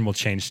expression will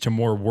change to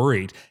more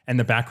worried. And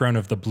the background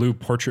of the blue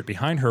portrait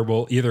behind her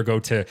will either go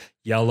to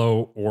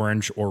yellow,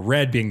 orange, or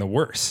red, being the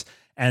worst.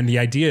 And the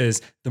idea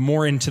is the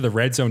more into the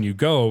red zone you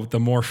go, the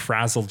more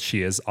frazzled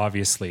she is,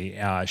 obviously.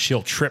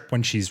 She'll trip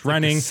when she's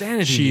running. Like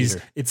the sanity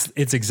meter.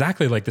 It's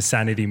exactly like the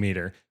sanity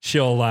meter.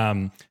 She'll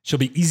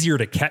be easier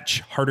to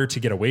catch, harder to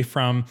get away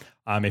from.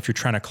 If you're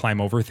trying to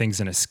climb over things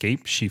and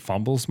escape, she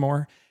fumbles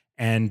more.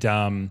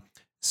 And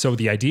so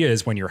the idea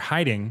is when you're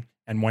hiding,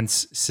 and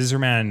once Scissor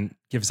Man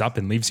gives up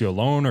and leaves you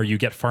alone, or you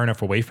get far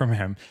enough away from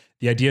him,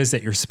 the idea is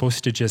that you're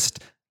supposed to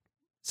just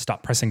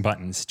stop pressing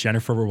buttons.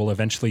 Jennifer will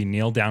eventually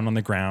kneel down on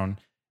the ground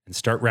and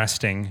start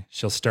resting.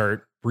 She'll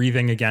start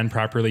breathing again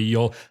properly.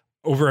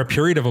 Over a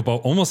period of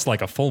about almost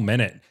like a full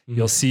minute,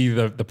 you'll see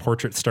the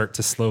portrait start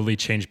to slowly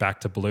change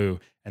back to blue,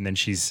 and then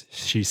she's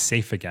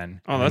safe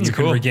again. Oh, that's you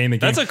cool. Can regain the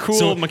game. That's a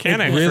cool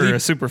mechanic for a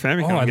Super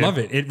Famicom. Oh, I game. love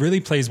it. It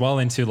really plays well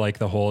into like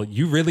the whole,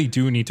 you really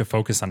do need to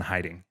focus on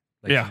hiding.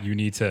 Like you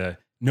need to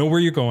know where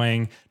you're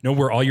going, know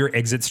where all your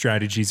exit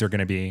strategies are going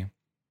to be.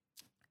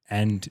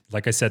 And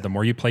like I said, the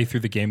more you play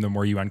through the game, the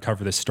more you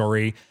uncover the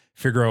story,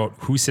 figure out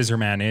who Scissor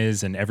Man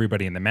is and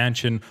everybody in the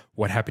mansion,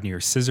 what happened to your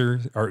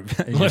scissors, or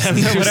what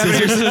happened to your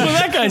scissors? Well,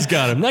 that guy's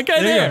got him. That guy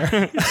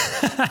there.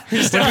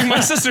 He's stabbing my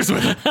sisters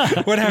with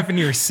it. What happened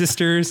to your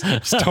sisters?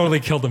 Just totally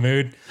killed the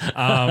mood.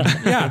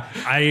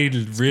 I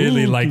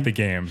really like the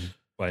game,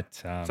 but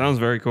sounds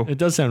very cool. It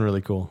does sound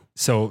really cool.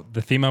 So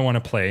the theme I want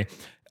to play,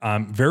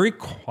 very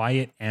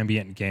quiet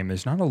ambient game.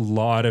 There's not a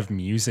lot of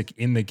music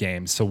in the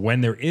game. So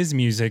when there is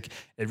music,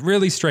 it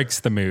really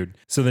strikes the mood.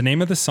 So the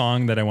name of the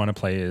song that I want to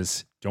play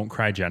is Don't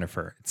Cry,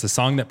 Jennifer. It's a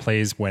song that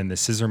plays when the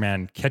Scissor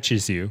Man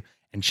catches you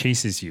and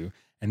chases you.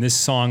 And this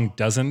song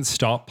doesn't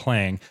stop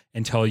playing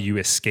until you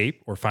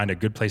escape or find a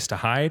good place to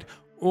hide,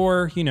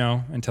 or,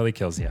 until he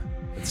kills you.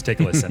 Let's take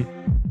a listen.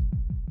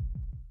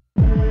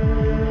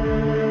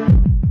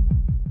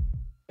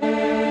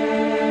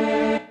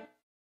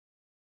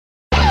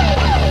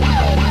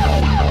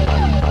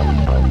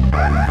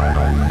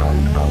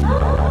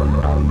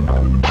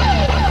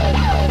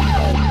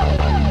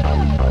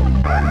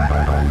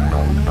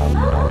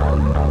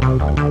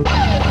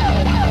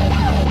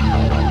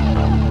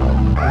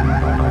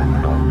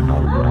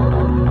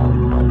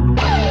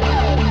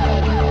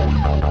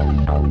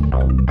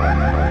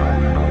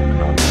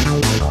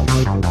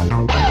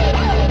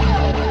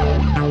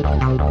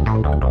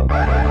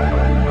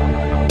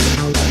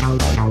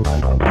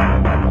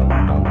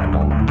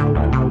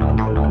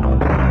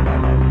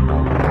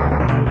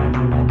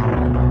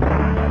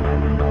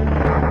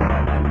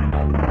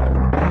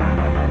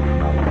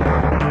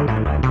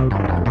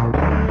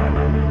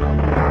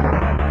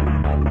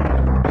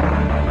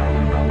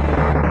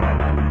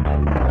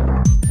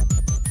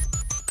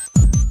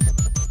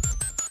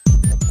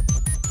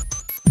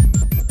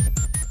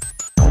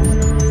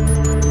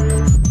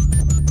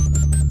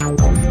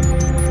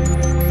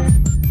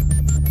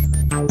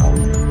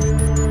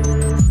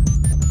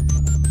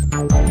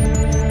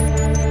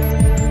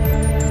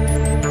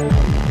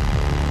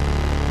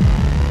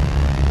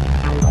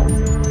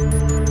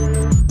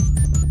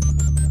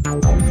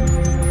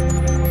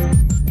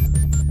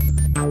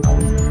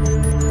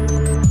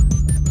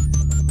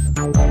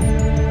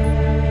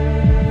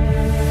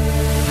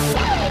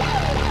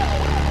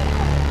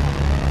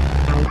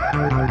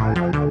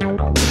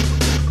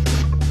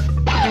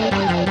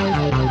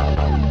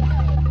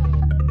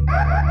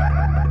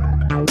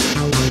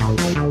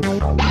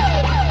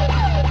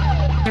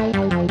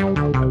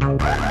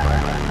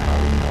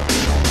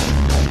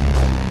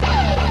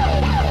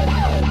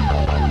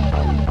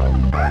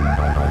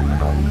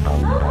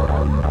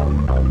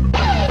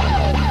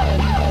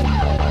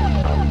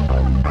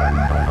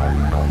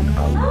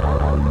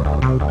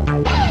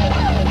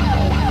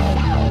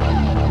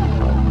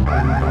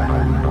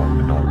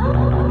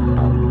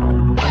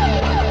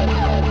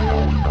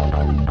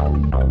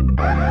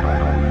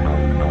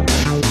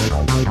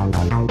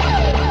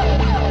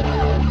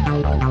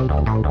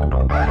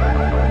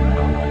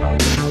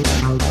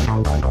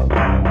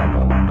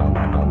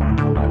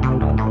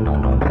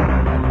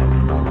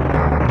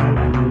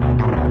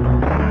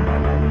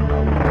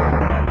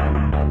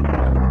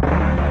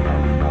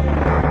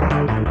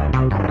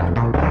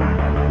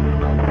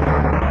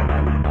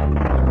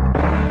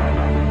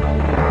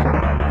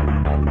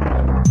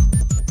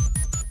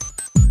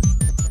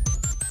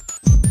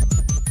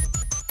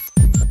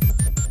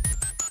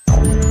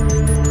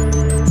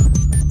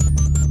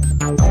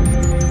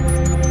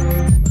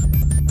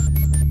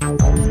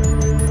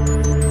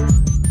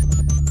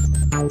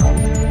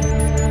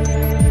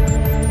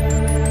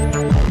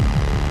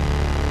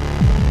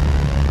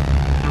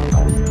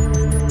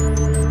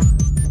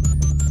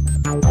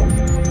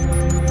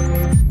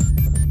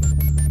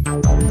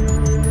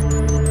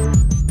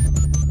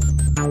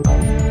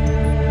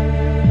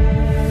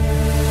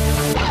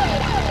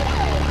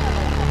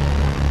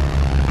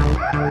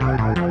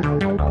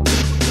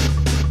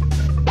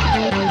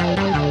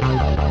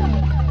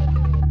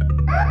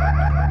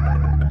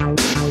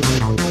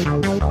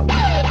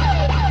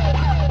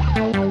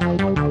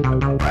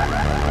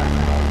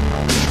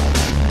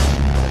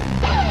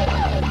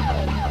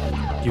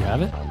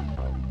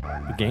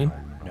 game?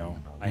 No,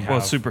 I have. Well,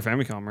 it's Super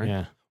Famicom, right?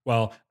 Yeah.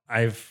 Well,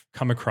 I've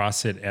come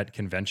across it at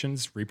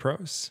conventions,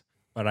 repros,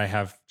 but I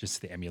have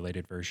just the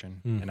emulated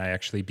version, and I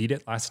actually beat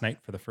it last night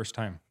for the first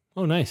time.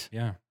 Oh, nice.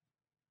 Yeah,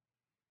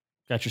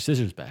 Got your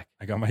scissors back.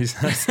 I got my.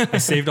 I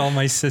saved all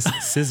my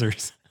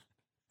scissors.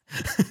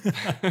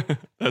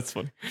 That's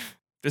funny.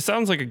 This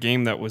sounds like a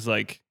game that was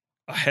like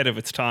ahead of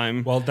its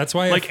time. Well, that's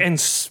why.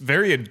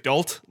 Very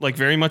adult, like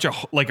very much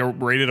like a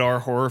rated R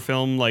horror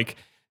film. Like,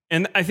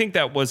 and I think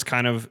that was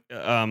kind of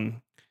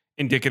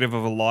indicative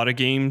of a lot of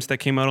games that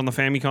came out on the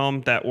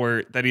Famicom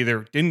that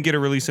either didn't get a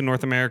release in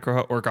North America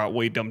or got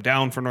way dumbed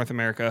down for North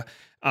America.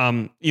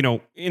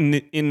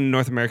 In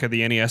North America,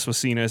 the NES was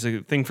seen as a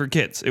thing for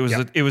kids. It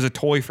was a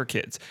toy for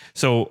kids.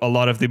 So a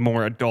lot of the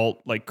more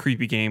adult, like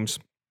creepy games,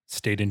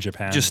 stayed in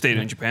Japan. just stayed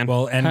in Japan.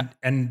 Well,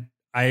 and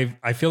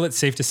I feel it's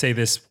safe to say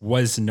this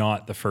was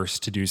not the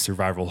first to do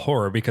survival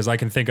horror, because I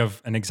can think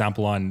of an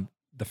example on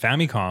the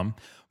Famicom,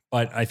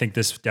 but I think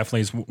this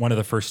definitely is one of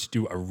the first to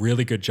do a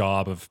really good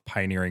job of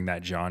pioneering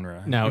that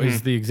genre. Now,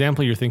 is the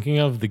example you're thinking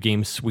of the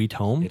game Sweet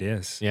Home? It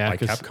is. Yeah, by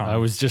 'cause Capcom. I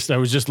was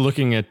just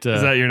looking at.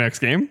 Is that your next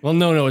game? Well,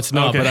 no, it's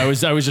not. Okay. But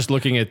I was just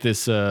looking at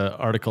this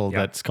article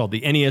that's called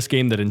the NES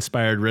game that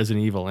inspired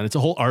Resident Evil, and it's a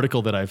whole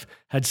article that I've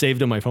had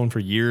saved on my phone for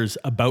years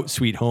about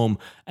Sweet Home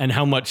and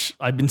how much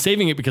I've been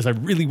saving it because I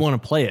really want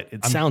to play it.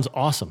 It sounds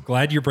awesome.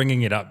 Glad you're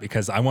bringing it up,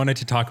 because I wanted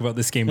to talk about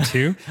this game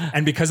too.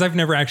 And because I've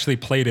never actually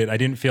played it, I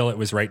didn't feel it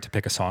was right to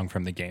pick a song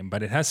from the game,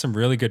 but it has some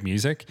really good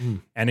music.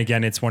 And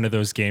again, it's one of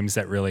those games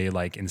that really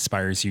like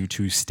inspires you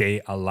to stay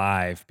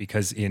alive,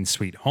 because in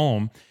Sweet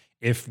Home,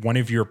 if one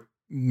of your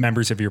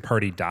members of your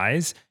party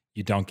dies,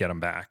 you don't get them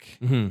back.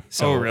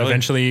 So really?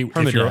 eventually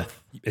Permadeath.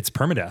 it's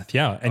permadeath.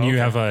 Yeah. And you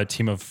have a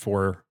team of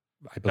four,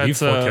 I believe, That's,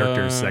 four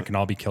characters that can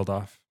all be killed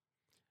off.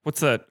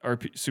 What's that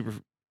super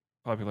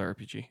popular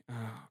RPG? Oh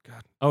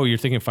God, Oh, you're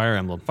thinking Fire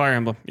Emblem, Fire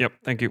Emblem. Yep,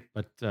 thank you.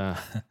 but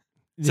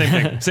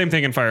Same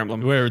thing in Fire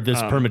Emblem. where this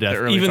The permadeath,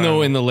 early even Fire though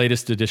Emblem. in the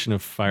latest edition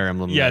of Fire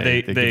Emblem, Yeah,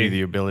 they they- give you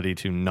the ability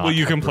to not. Well,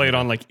 you have can play it permadeath.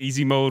 on like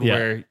easy mode Yeah.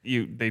 where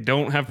they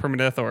don't have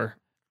permadeath, or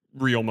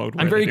real mode.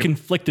 I'm where very they do.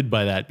 conflicted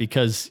by that,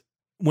 because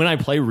when I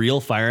play real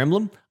Fire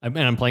Emblem and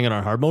I'm playing it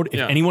on hard mode, if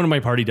Yeah. anyone in my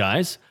party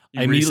dies,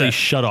 You I immediately reset.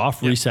 shut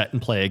off, reset,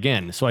 and play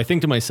again. So I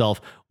think to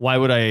myself, why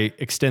would I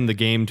extend the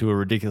game to a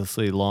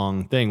ridiculously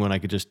long thing when I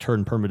could just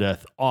turn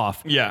permadeath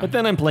off? Yeah. But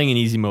then I'm playing in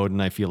easy mode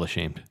and I feel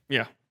ashamed.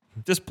 Yeah,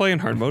 just play in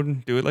hard mode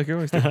and do it like you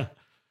always do.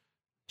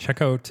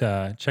 Check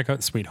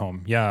out Sweet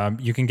Home. Yeah.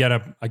 You can get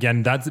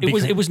again, that's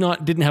It was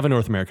not didn't have a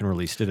North American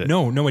release, did it?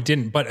 No, it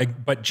didn't.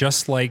 But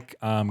just like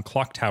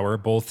Clock Tower,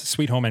 both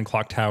Sweet Home and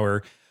Clock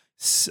Tower,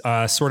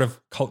 sort of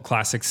cult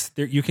classics.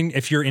 There, you can,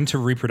 if you're into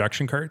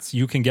reproduction carts,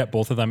 you can get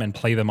both of them and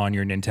play them on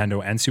your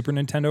Nintendo and Super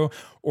Nintendo,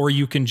 or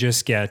you can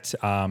just get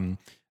emulation.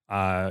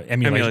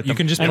 Emulate You them.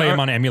 can just And play them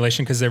on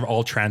emulation because they're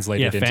all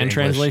translated Yeah, into fan English.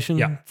 translation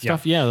Yeah,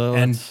 stuff. yeah.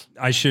 Yeah, And that's-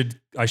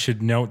 I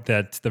should note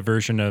that the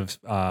version of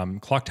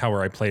Clock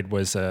Tower I played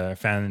was a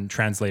fan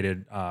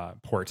translated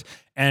port,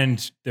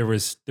 and there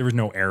was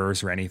no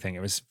errors or anything.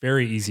 It was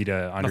very easy to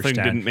Nothing understand.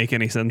 didn't make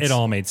any sense. It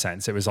all made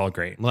sense. It was all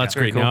great. well, that's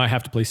Yeah. great. cool. Now I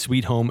have to play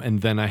Sweet Home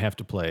and then I have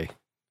to play.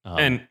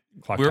 And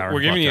Clock we're, Tower we're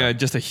and giving Clock you Tower.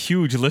 just a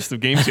huge list of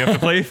games you have to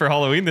play for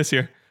Halloween this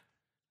year.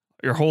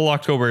 Your whole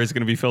October is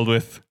going to be filled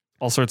with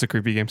all sorts of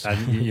creepy games.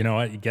 You know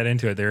what? You get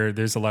into it.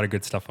 There's a lot of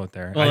good stuff out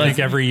there. Well, I think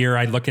that's- every year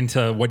I look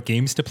into what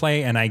games to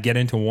play, and I get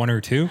into one or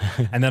two,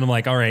 and then I'm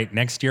like, all right,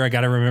 next year I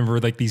got to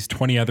remember like these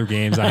 20 other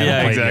games I haven't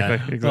Yeah, played yet.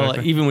 exactly. Exactly.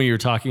 Well, even when you're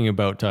talking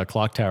about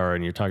Clock Tower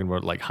and you're talking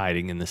about like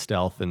hiding in the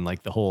stealth and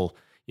like the whole,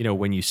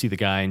 when you see the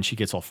guy and she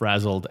gets all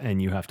frazzled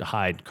and you have to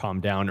hide, calm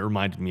down, it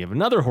reminded me of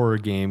another horror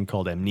game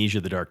called Amnesia: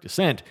 The Dark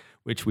Descent,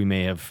 which I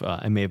may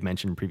have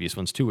mentioned in previous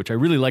ones too, which I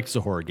really liked as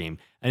a horror game.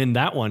 And in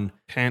that one,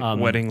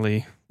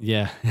 Weddingly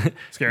yeah,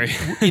 scary.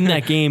 in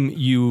that game,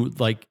 you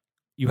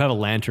have a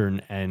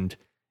lantern and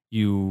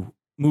you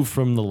move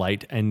from the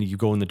light and you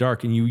go in the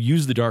dark and you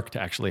use the dark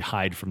to actually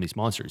hide from these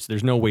monsters.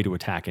 There's no way to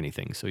attack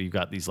anything. So you've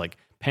got these like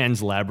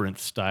Pan's Labyrinth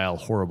style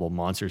horrible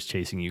monsters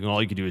chasing you. And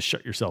all you can do is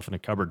shut yourself in a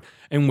cupboard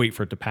and wait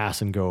for it to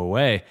pass and go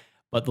away.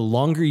 But the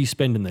longer you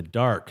spend in the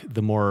dark,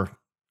 the more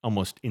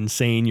almost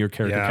insane your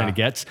character Yeah. kind of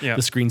gets. Yeah.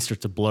 The screen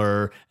starts to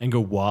blur and go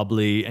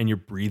wobbly and your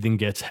breathing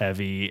gets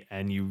heavy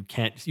and you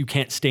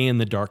can't stay in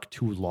the dark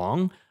too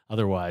long.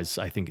 Otherwise,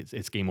 I think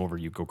it's game over.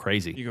 You go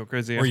crazy. You go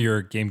crazy. Or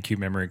your GameCube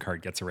memory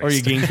card gets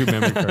erased. Or your GameCube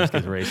memory cards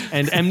get erased.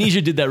 And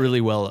Amnesia did that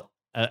really well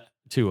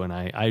too. And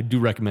I do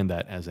recommend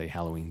that as a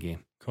Halloween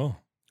game. Cool.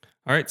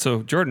 All right.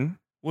 So, Jordan,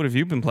 what have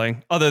you been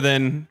playing other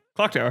than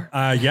Clock Tower?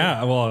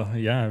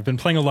 I've been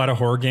playing a lot of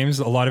horror games.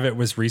 A lot of it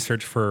was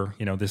research for,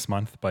 this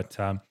month, but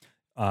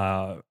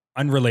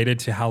unrelated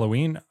to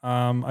Halloween.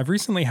 I've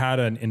recently had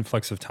an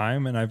influx of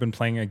time and I've been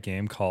playing a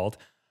game called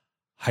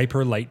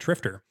Hyper Light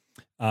Drifter.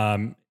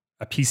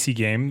 A PC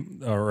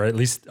game, or at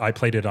least I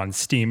played it on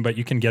Steam, but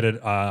you can get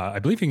it. I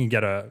believe you can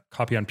get a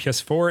copy on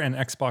PS4 and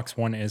Xbox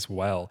One as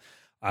well.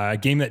 A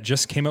game that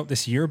just came out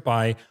this year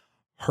by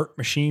Heart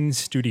Machine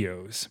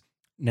Studios.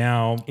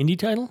 Now, Indie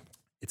title?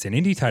 It's an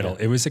indie title.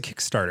 It was a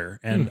Kickstarter,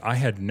 and I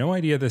had no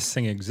idea this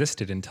thing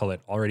existed until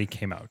it already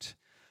came out.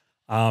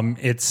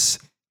 It's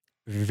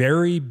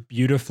very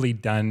beautifully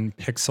done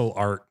pixel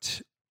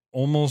art,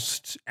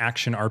 almost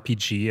action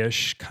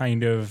RPG-ish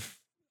kind of,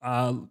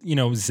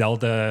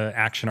 Zelda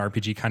action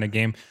RPG kind of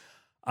game.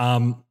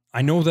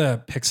 I know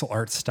the pixel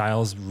art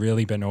style's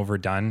really been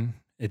overdone.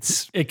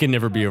 It can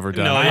never be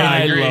overdone. No, I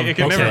agree. love It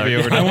can never pixel be art.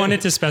 overdone. I wanted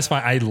to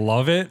specify I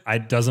love it.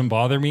 It doesn't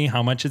bother me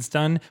how much it's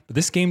done, but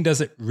this game does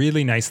it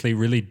really nicely,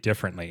 really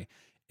differently.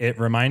 It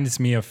reminds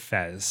me of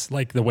Fez,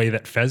 like the way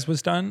that Fez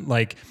was done,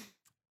 like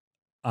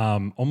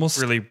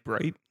almost Really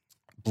bright.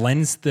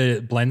 blends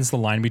the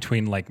line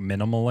between like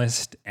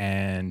minimalist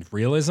and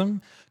realism.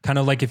 Kind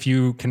of like if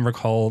you can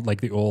recall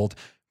like the old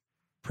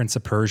Prince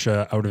of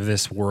Persia Out of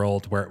This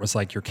World, where it was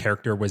like your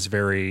character was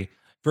very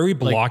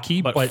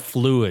blocky, but but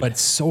fluid. but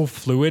so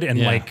fluid, and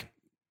Yeah. like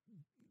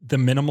the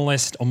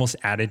minimalist almost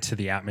added to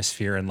the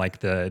atmosphere and like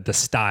the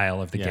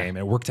style of the Yeah. game.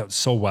 It worked out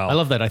so well. I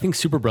love that. I think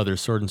Super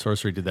Brothers Sword and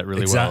Sorcery did that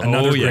really well.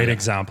 Another Oh, yeah. great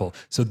example.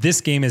 So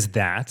this game is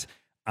that.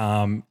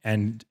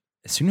 And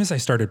as soon as I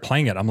started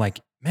playing it, I'm like,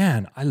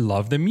 man, I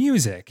love the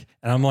music.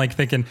 And I'm like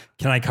thinking,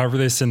 can I cover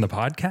this in the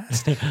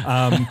podcast?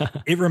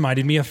 It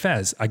reminded me of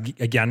Fez.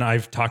 Again,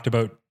 I've talked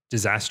about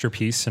Disaster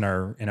Piece in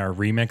our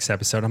remix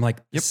episode. I'm like,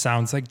 this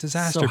sounds like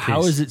Disaster So Piece.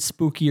 how is it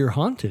spooky or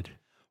haunted?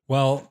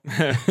 Well,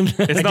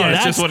 It's not.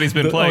 It's just what he's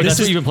been playing. That's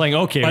what you've been playing.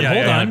 Okay, But yeah,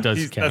 hold yeah, on. it does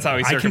He's- count. that's how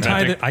he's I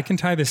can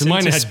tie this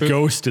Mine into had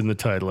Ghost in the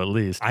title at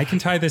least. I can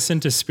tie this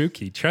into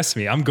spooky. Trust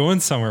me, I'm going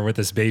somewhere with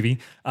this baby.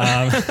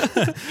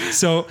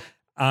 So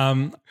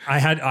I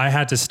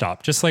had to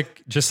stop. Just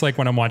like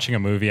when I'm watching a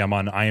movie, I'm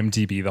on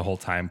IMDb the whole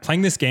time.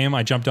 Playing this game,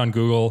 I jumped on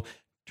Google.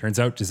 Turns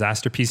out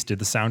Disaster Piece did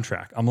the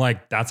soundtrack. I'm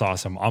like, that's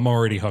awesome. I'm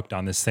already hooked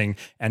on this thing.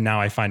 And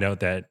now I find out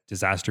that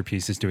Disaster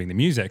Piece is doing the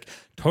music.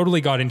 Totally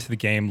got into the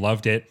game,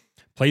 loved it,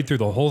 played through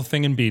the whole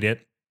thing and beat it.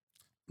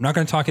 I'm not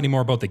going to talk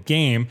anymore about the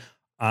game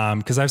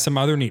because I have some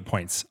other neat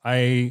points.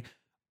 I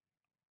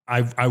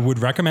would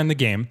recommend the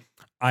game.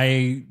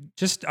 I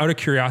just out of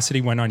curiosity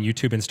went on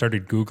YouTube and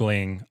started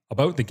Googling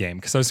about the game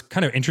because I was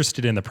kind of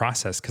interested in the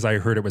process because I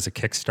heard it was a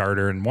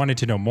Kickstarter and wanted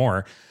to know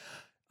more.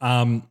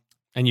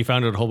 And you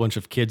found out a whole bunch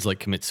of kids like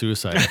commit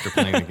suicide after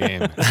playing the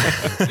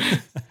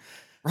game.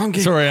 Wrong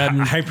game. Sorry, I'm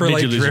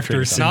Hyperlight did you lose your Drifter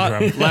train of thought?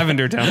 syndrome. Not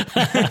Lavender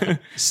Town.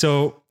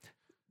 So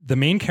the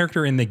main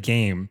character in the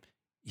game,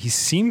 he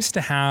seems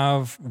to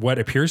have what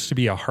appears to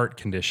be a heart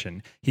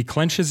condition. He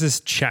clenches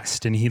his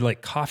chest and he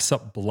like coughs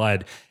up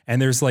blood.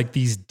 And there's like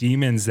these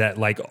demons that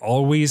like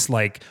always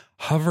like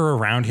hover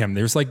around him.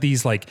 There's like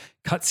these like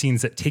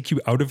cutscenes that take you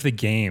out of the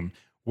game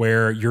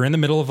where you're in the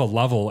middle of a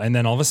level and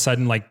then all of a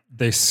sudden like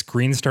the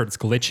screen starts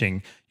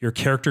glitching. Your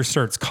character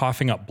starts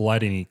coughing up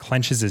blood and he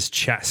clenches his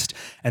chest.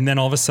 And then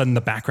all of a sudden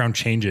the background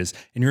changes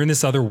and you're in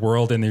this other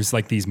world and there's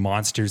like these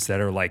monsters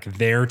that are like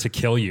there to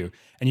kill you.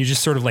 And you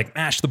just sort of like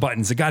mash the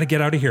buttons. I got to get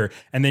out of here.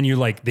 And then you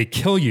like, they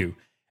kill you.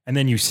 And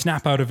then you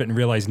snap out of it and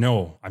realize,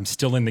 no, I'm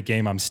still in the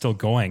game. I'm still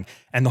going.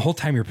 And the whole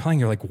time you're playing,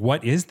 you're like,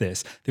 what is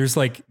this? There's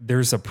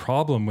a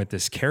problem with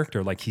this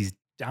character. Like he's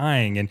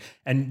dying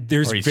and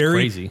there's Or he's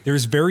crazy.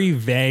 there's very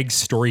vague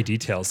story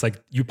details.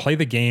 Like you play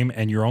the game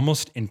and you're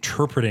almost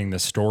interpreting the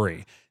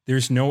story.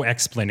 There's no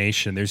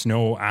explanation. There's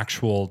no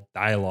actual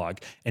dialogue.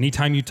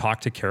 Anytime you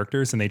talk to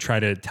characters and they try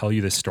to tell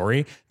you the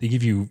story, they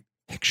give you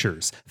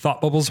pictures, thought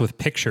bubbles with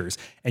pictures,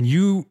 and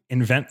you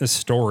invent the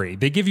story.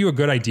 They give you a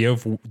good idea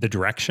of the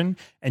direction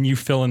and you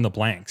fill in the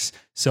blanks.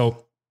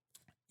 So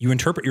you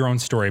interpret your own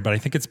story, but I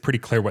think it's pretty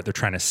clear what they're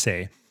trying to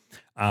say.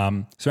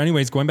 So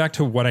anyways, going back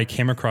to what I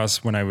came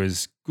across when I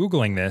was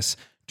Googling this,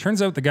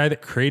 turns out the guy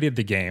that created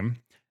the game,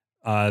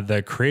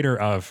 the creator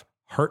of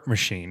Heart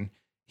Machine,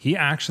 he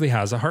actually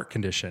has a heart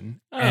condition.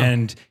 Oh.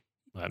 And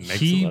That makes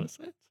he a lot of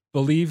sense.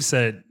 believes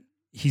that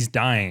he's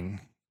dying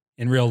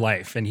in real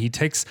life and he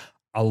takes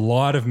a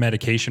lot of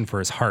medication for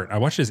his heart. I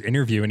watched his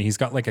interview and he's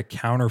got like a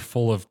counter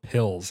full of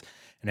pills.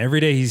 And every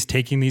day he's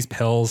taking these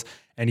pills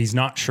and he's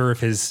not sure if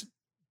his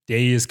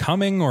day is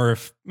coming or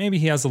if maybe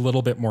he has a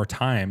little bit more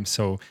time.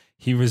 So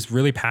he was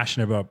really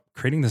passionate about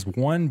creating this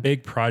one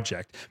big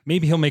project.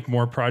 Maybe he'll make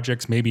more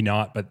projects, maybe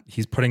not, but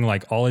he's putting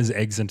like all his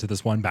eggs into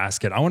this one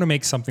basket. I want to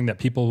make something that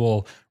people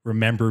will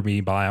remember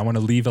me by. I want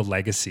to leave a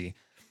legacy.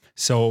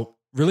 So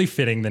really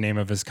fitting the name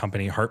of his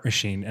company, Heart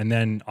Machine. And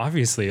then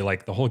obviously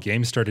like the whole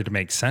game started to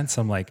make sense.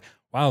 I'm like,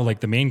 wow, like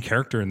the main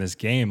character in this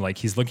game, like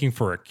he's looking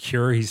for a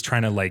cure. He's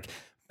trying to like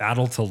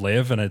battle to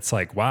live. And it's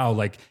like, wow,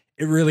 like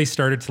it really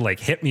started to like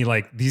hit me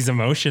like these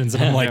emotions.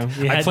 And I'm like,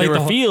 There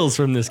were feels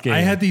from this game. I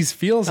had these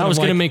feels. I and was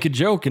I'm going to like, make a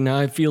joke and now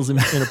it feels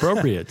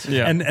inappropriate.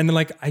 Yeah. And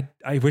like I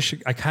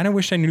kind of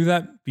wish I knew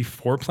that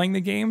before playing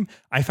the game.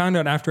 I found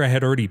out after I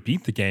had already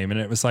beat the game,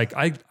 and it was like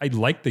I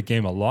liked the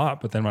game a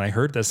lot. But then when I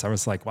heard this, I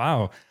was like,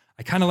 wow,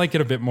 I kind of like it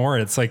a bit more.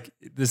 It's like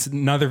this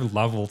another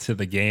level to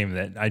the game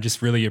that I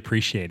just really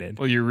appreciated.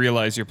 Well, you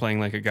realize you're playing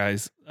like a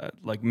guy's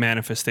like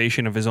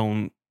manifestation of his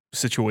own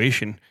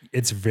situation.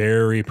 It's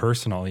very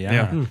personal.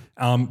 Yeah.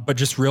 But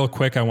just real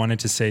quick, I wanted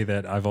to say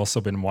that I've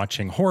also been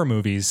watching horror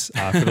movies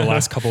for the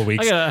last couple of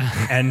weeks.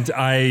 And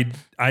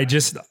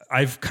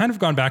I've kind of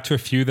gone back to a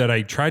few that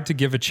I tried to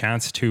give a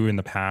chance to in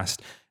the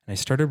past. And I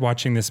started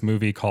watching this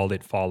movie called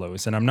It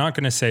Follows. And I'm not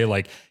going to say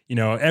like,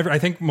 I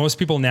think most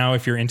people now,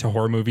 if you're into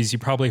horror movies, you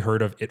probably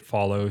heard of It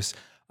Follows.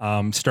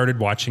 Started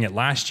watching it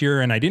last year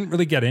and I didn't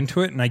really get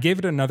into it. And I gave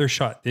it another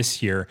shot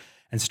this year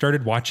and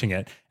started watching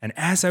it. And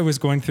as I was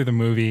going through the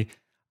movie,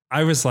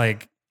 I was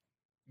like,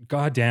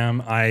 God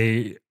damn,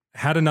 I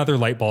had another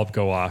light bulb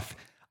go off.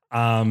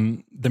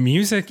 The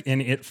music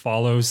in It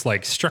Follows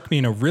like struck me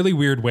in a really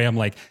weird way. I'm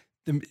like,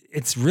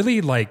 it's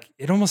really like,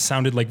 it almost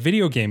sounded like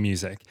video game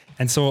music.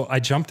 And so I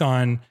jumped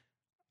on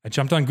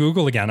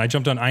Google again. I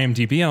jumped on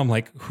IMDb and I'm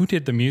like, who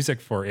did the music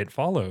for It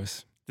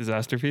Follows?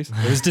 Disasterpiece.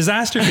 It was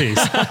Disasterpiece.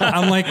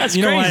 I'm like,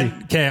 you know crazy.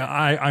 what? Okay,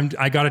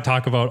 I got to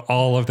talk about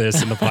all of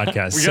this in the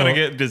podcast. We got to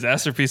get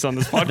Disasterpiece on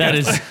this podcast. That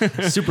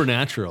is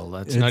supernatural.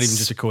 That's not even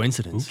just a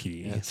coincidence.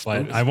 Spooky. Yeah, it's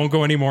But spooky. I won't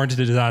go any more into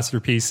the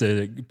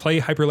Disasterpiece. Play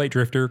Hyper Light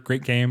Drifter.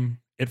 Great game.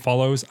 It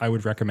Follows. I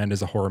would recommend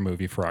as a horror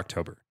movie for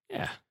October.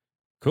 Yeah.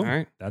 Cool. All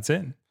right. That's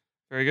it.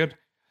 Very good.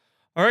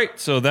 All right.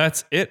 So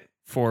that's it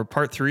for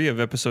part 3 of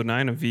episode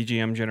 9 of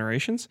VGM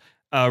Generations.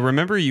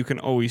 Remember, you can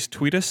always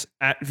tweet us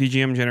at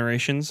VGM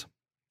Generations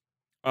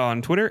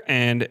on Twitter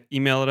and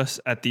email us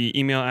at the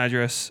email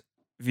address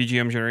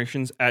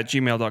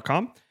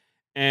vgmgenerations@gmail.com.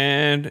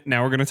 And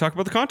now we're going to talk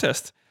about the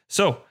contest.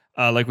 So,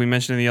 like we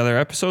mentioned in the other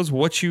episodes,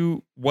 what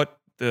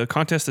the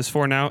contest is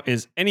for now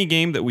is any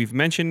game that we've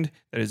mentioned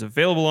that is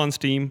available on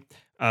Steam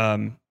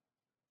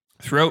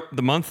throughout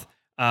the month.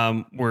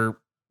 We're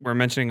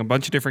mentioning a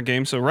bunch of different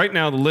games. So right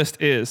now the list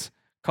is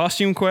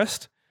Costume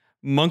Quest,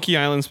 Monkey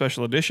Island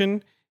Special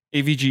Edition,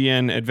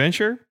 AVGN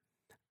Adventure,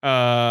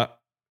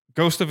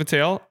 Ghost of a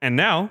Tale, and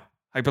now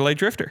Hyper Light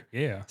Drifter.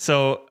 Yeah.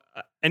 So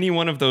any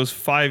one of those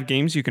 5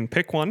 games, you can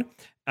pick one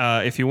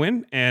if you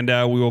win, and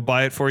we will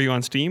buy it for you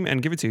on Steam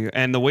and give it to you.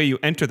 And the way you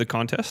enter the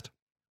contest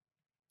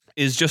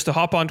is just to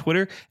hop on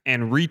Twitter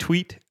and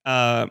retweet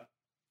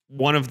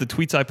one of the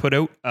tweets I put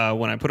out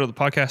when I put out the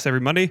podcast every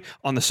Monday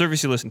on the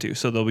service you listen to.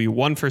 So there'll be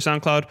one for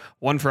SoundCloud,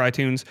 one for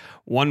iTunes,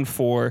 one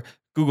for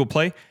Google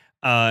Play.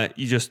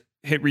 You just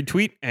hit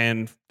retweet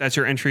and that's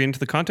your entry into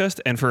the contest.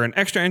 And for an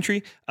extra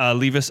entry,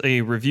 leave us a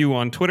review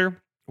on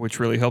Twitter, which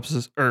really helps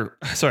us, a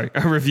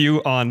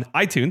review on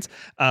iTunes,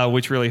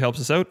 which really helps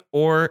us out,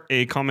 or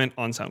a comment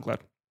on SoundCloud,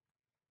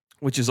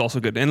 which is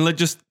also good. And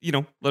let us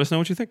know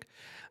what you think.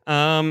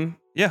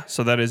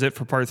 So that is it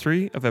for part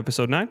 3 of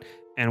episode 9,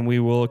 and we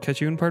will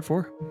catch you in part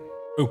 4.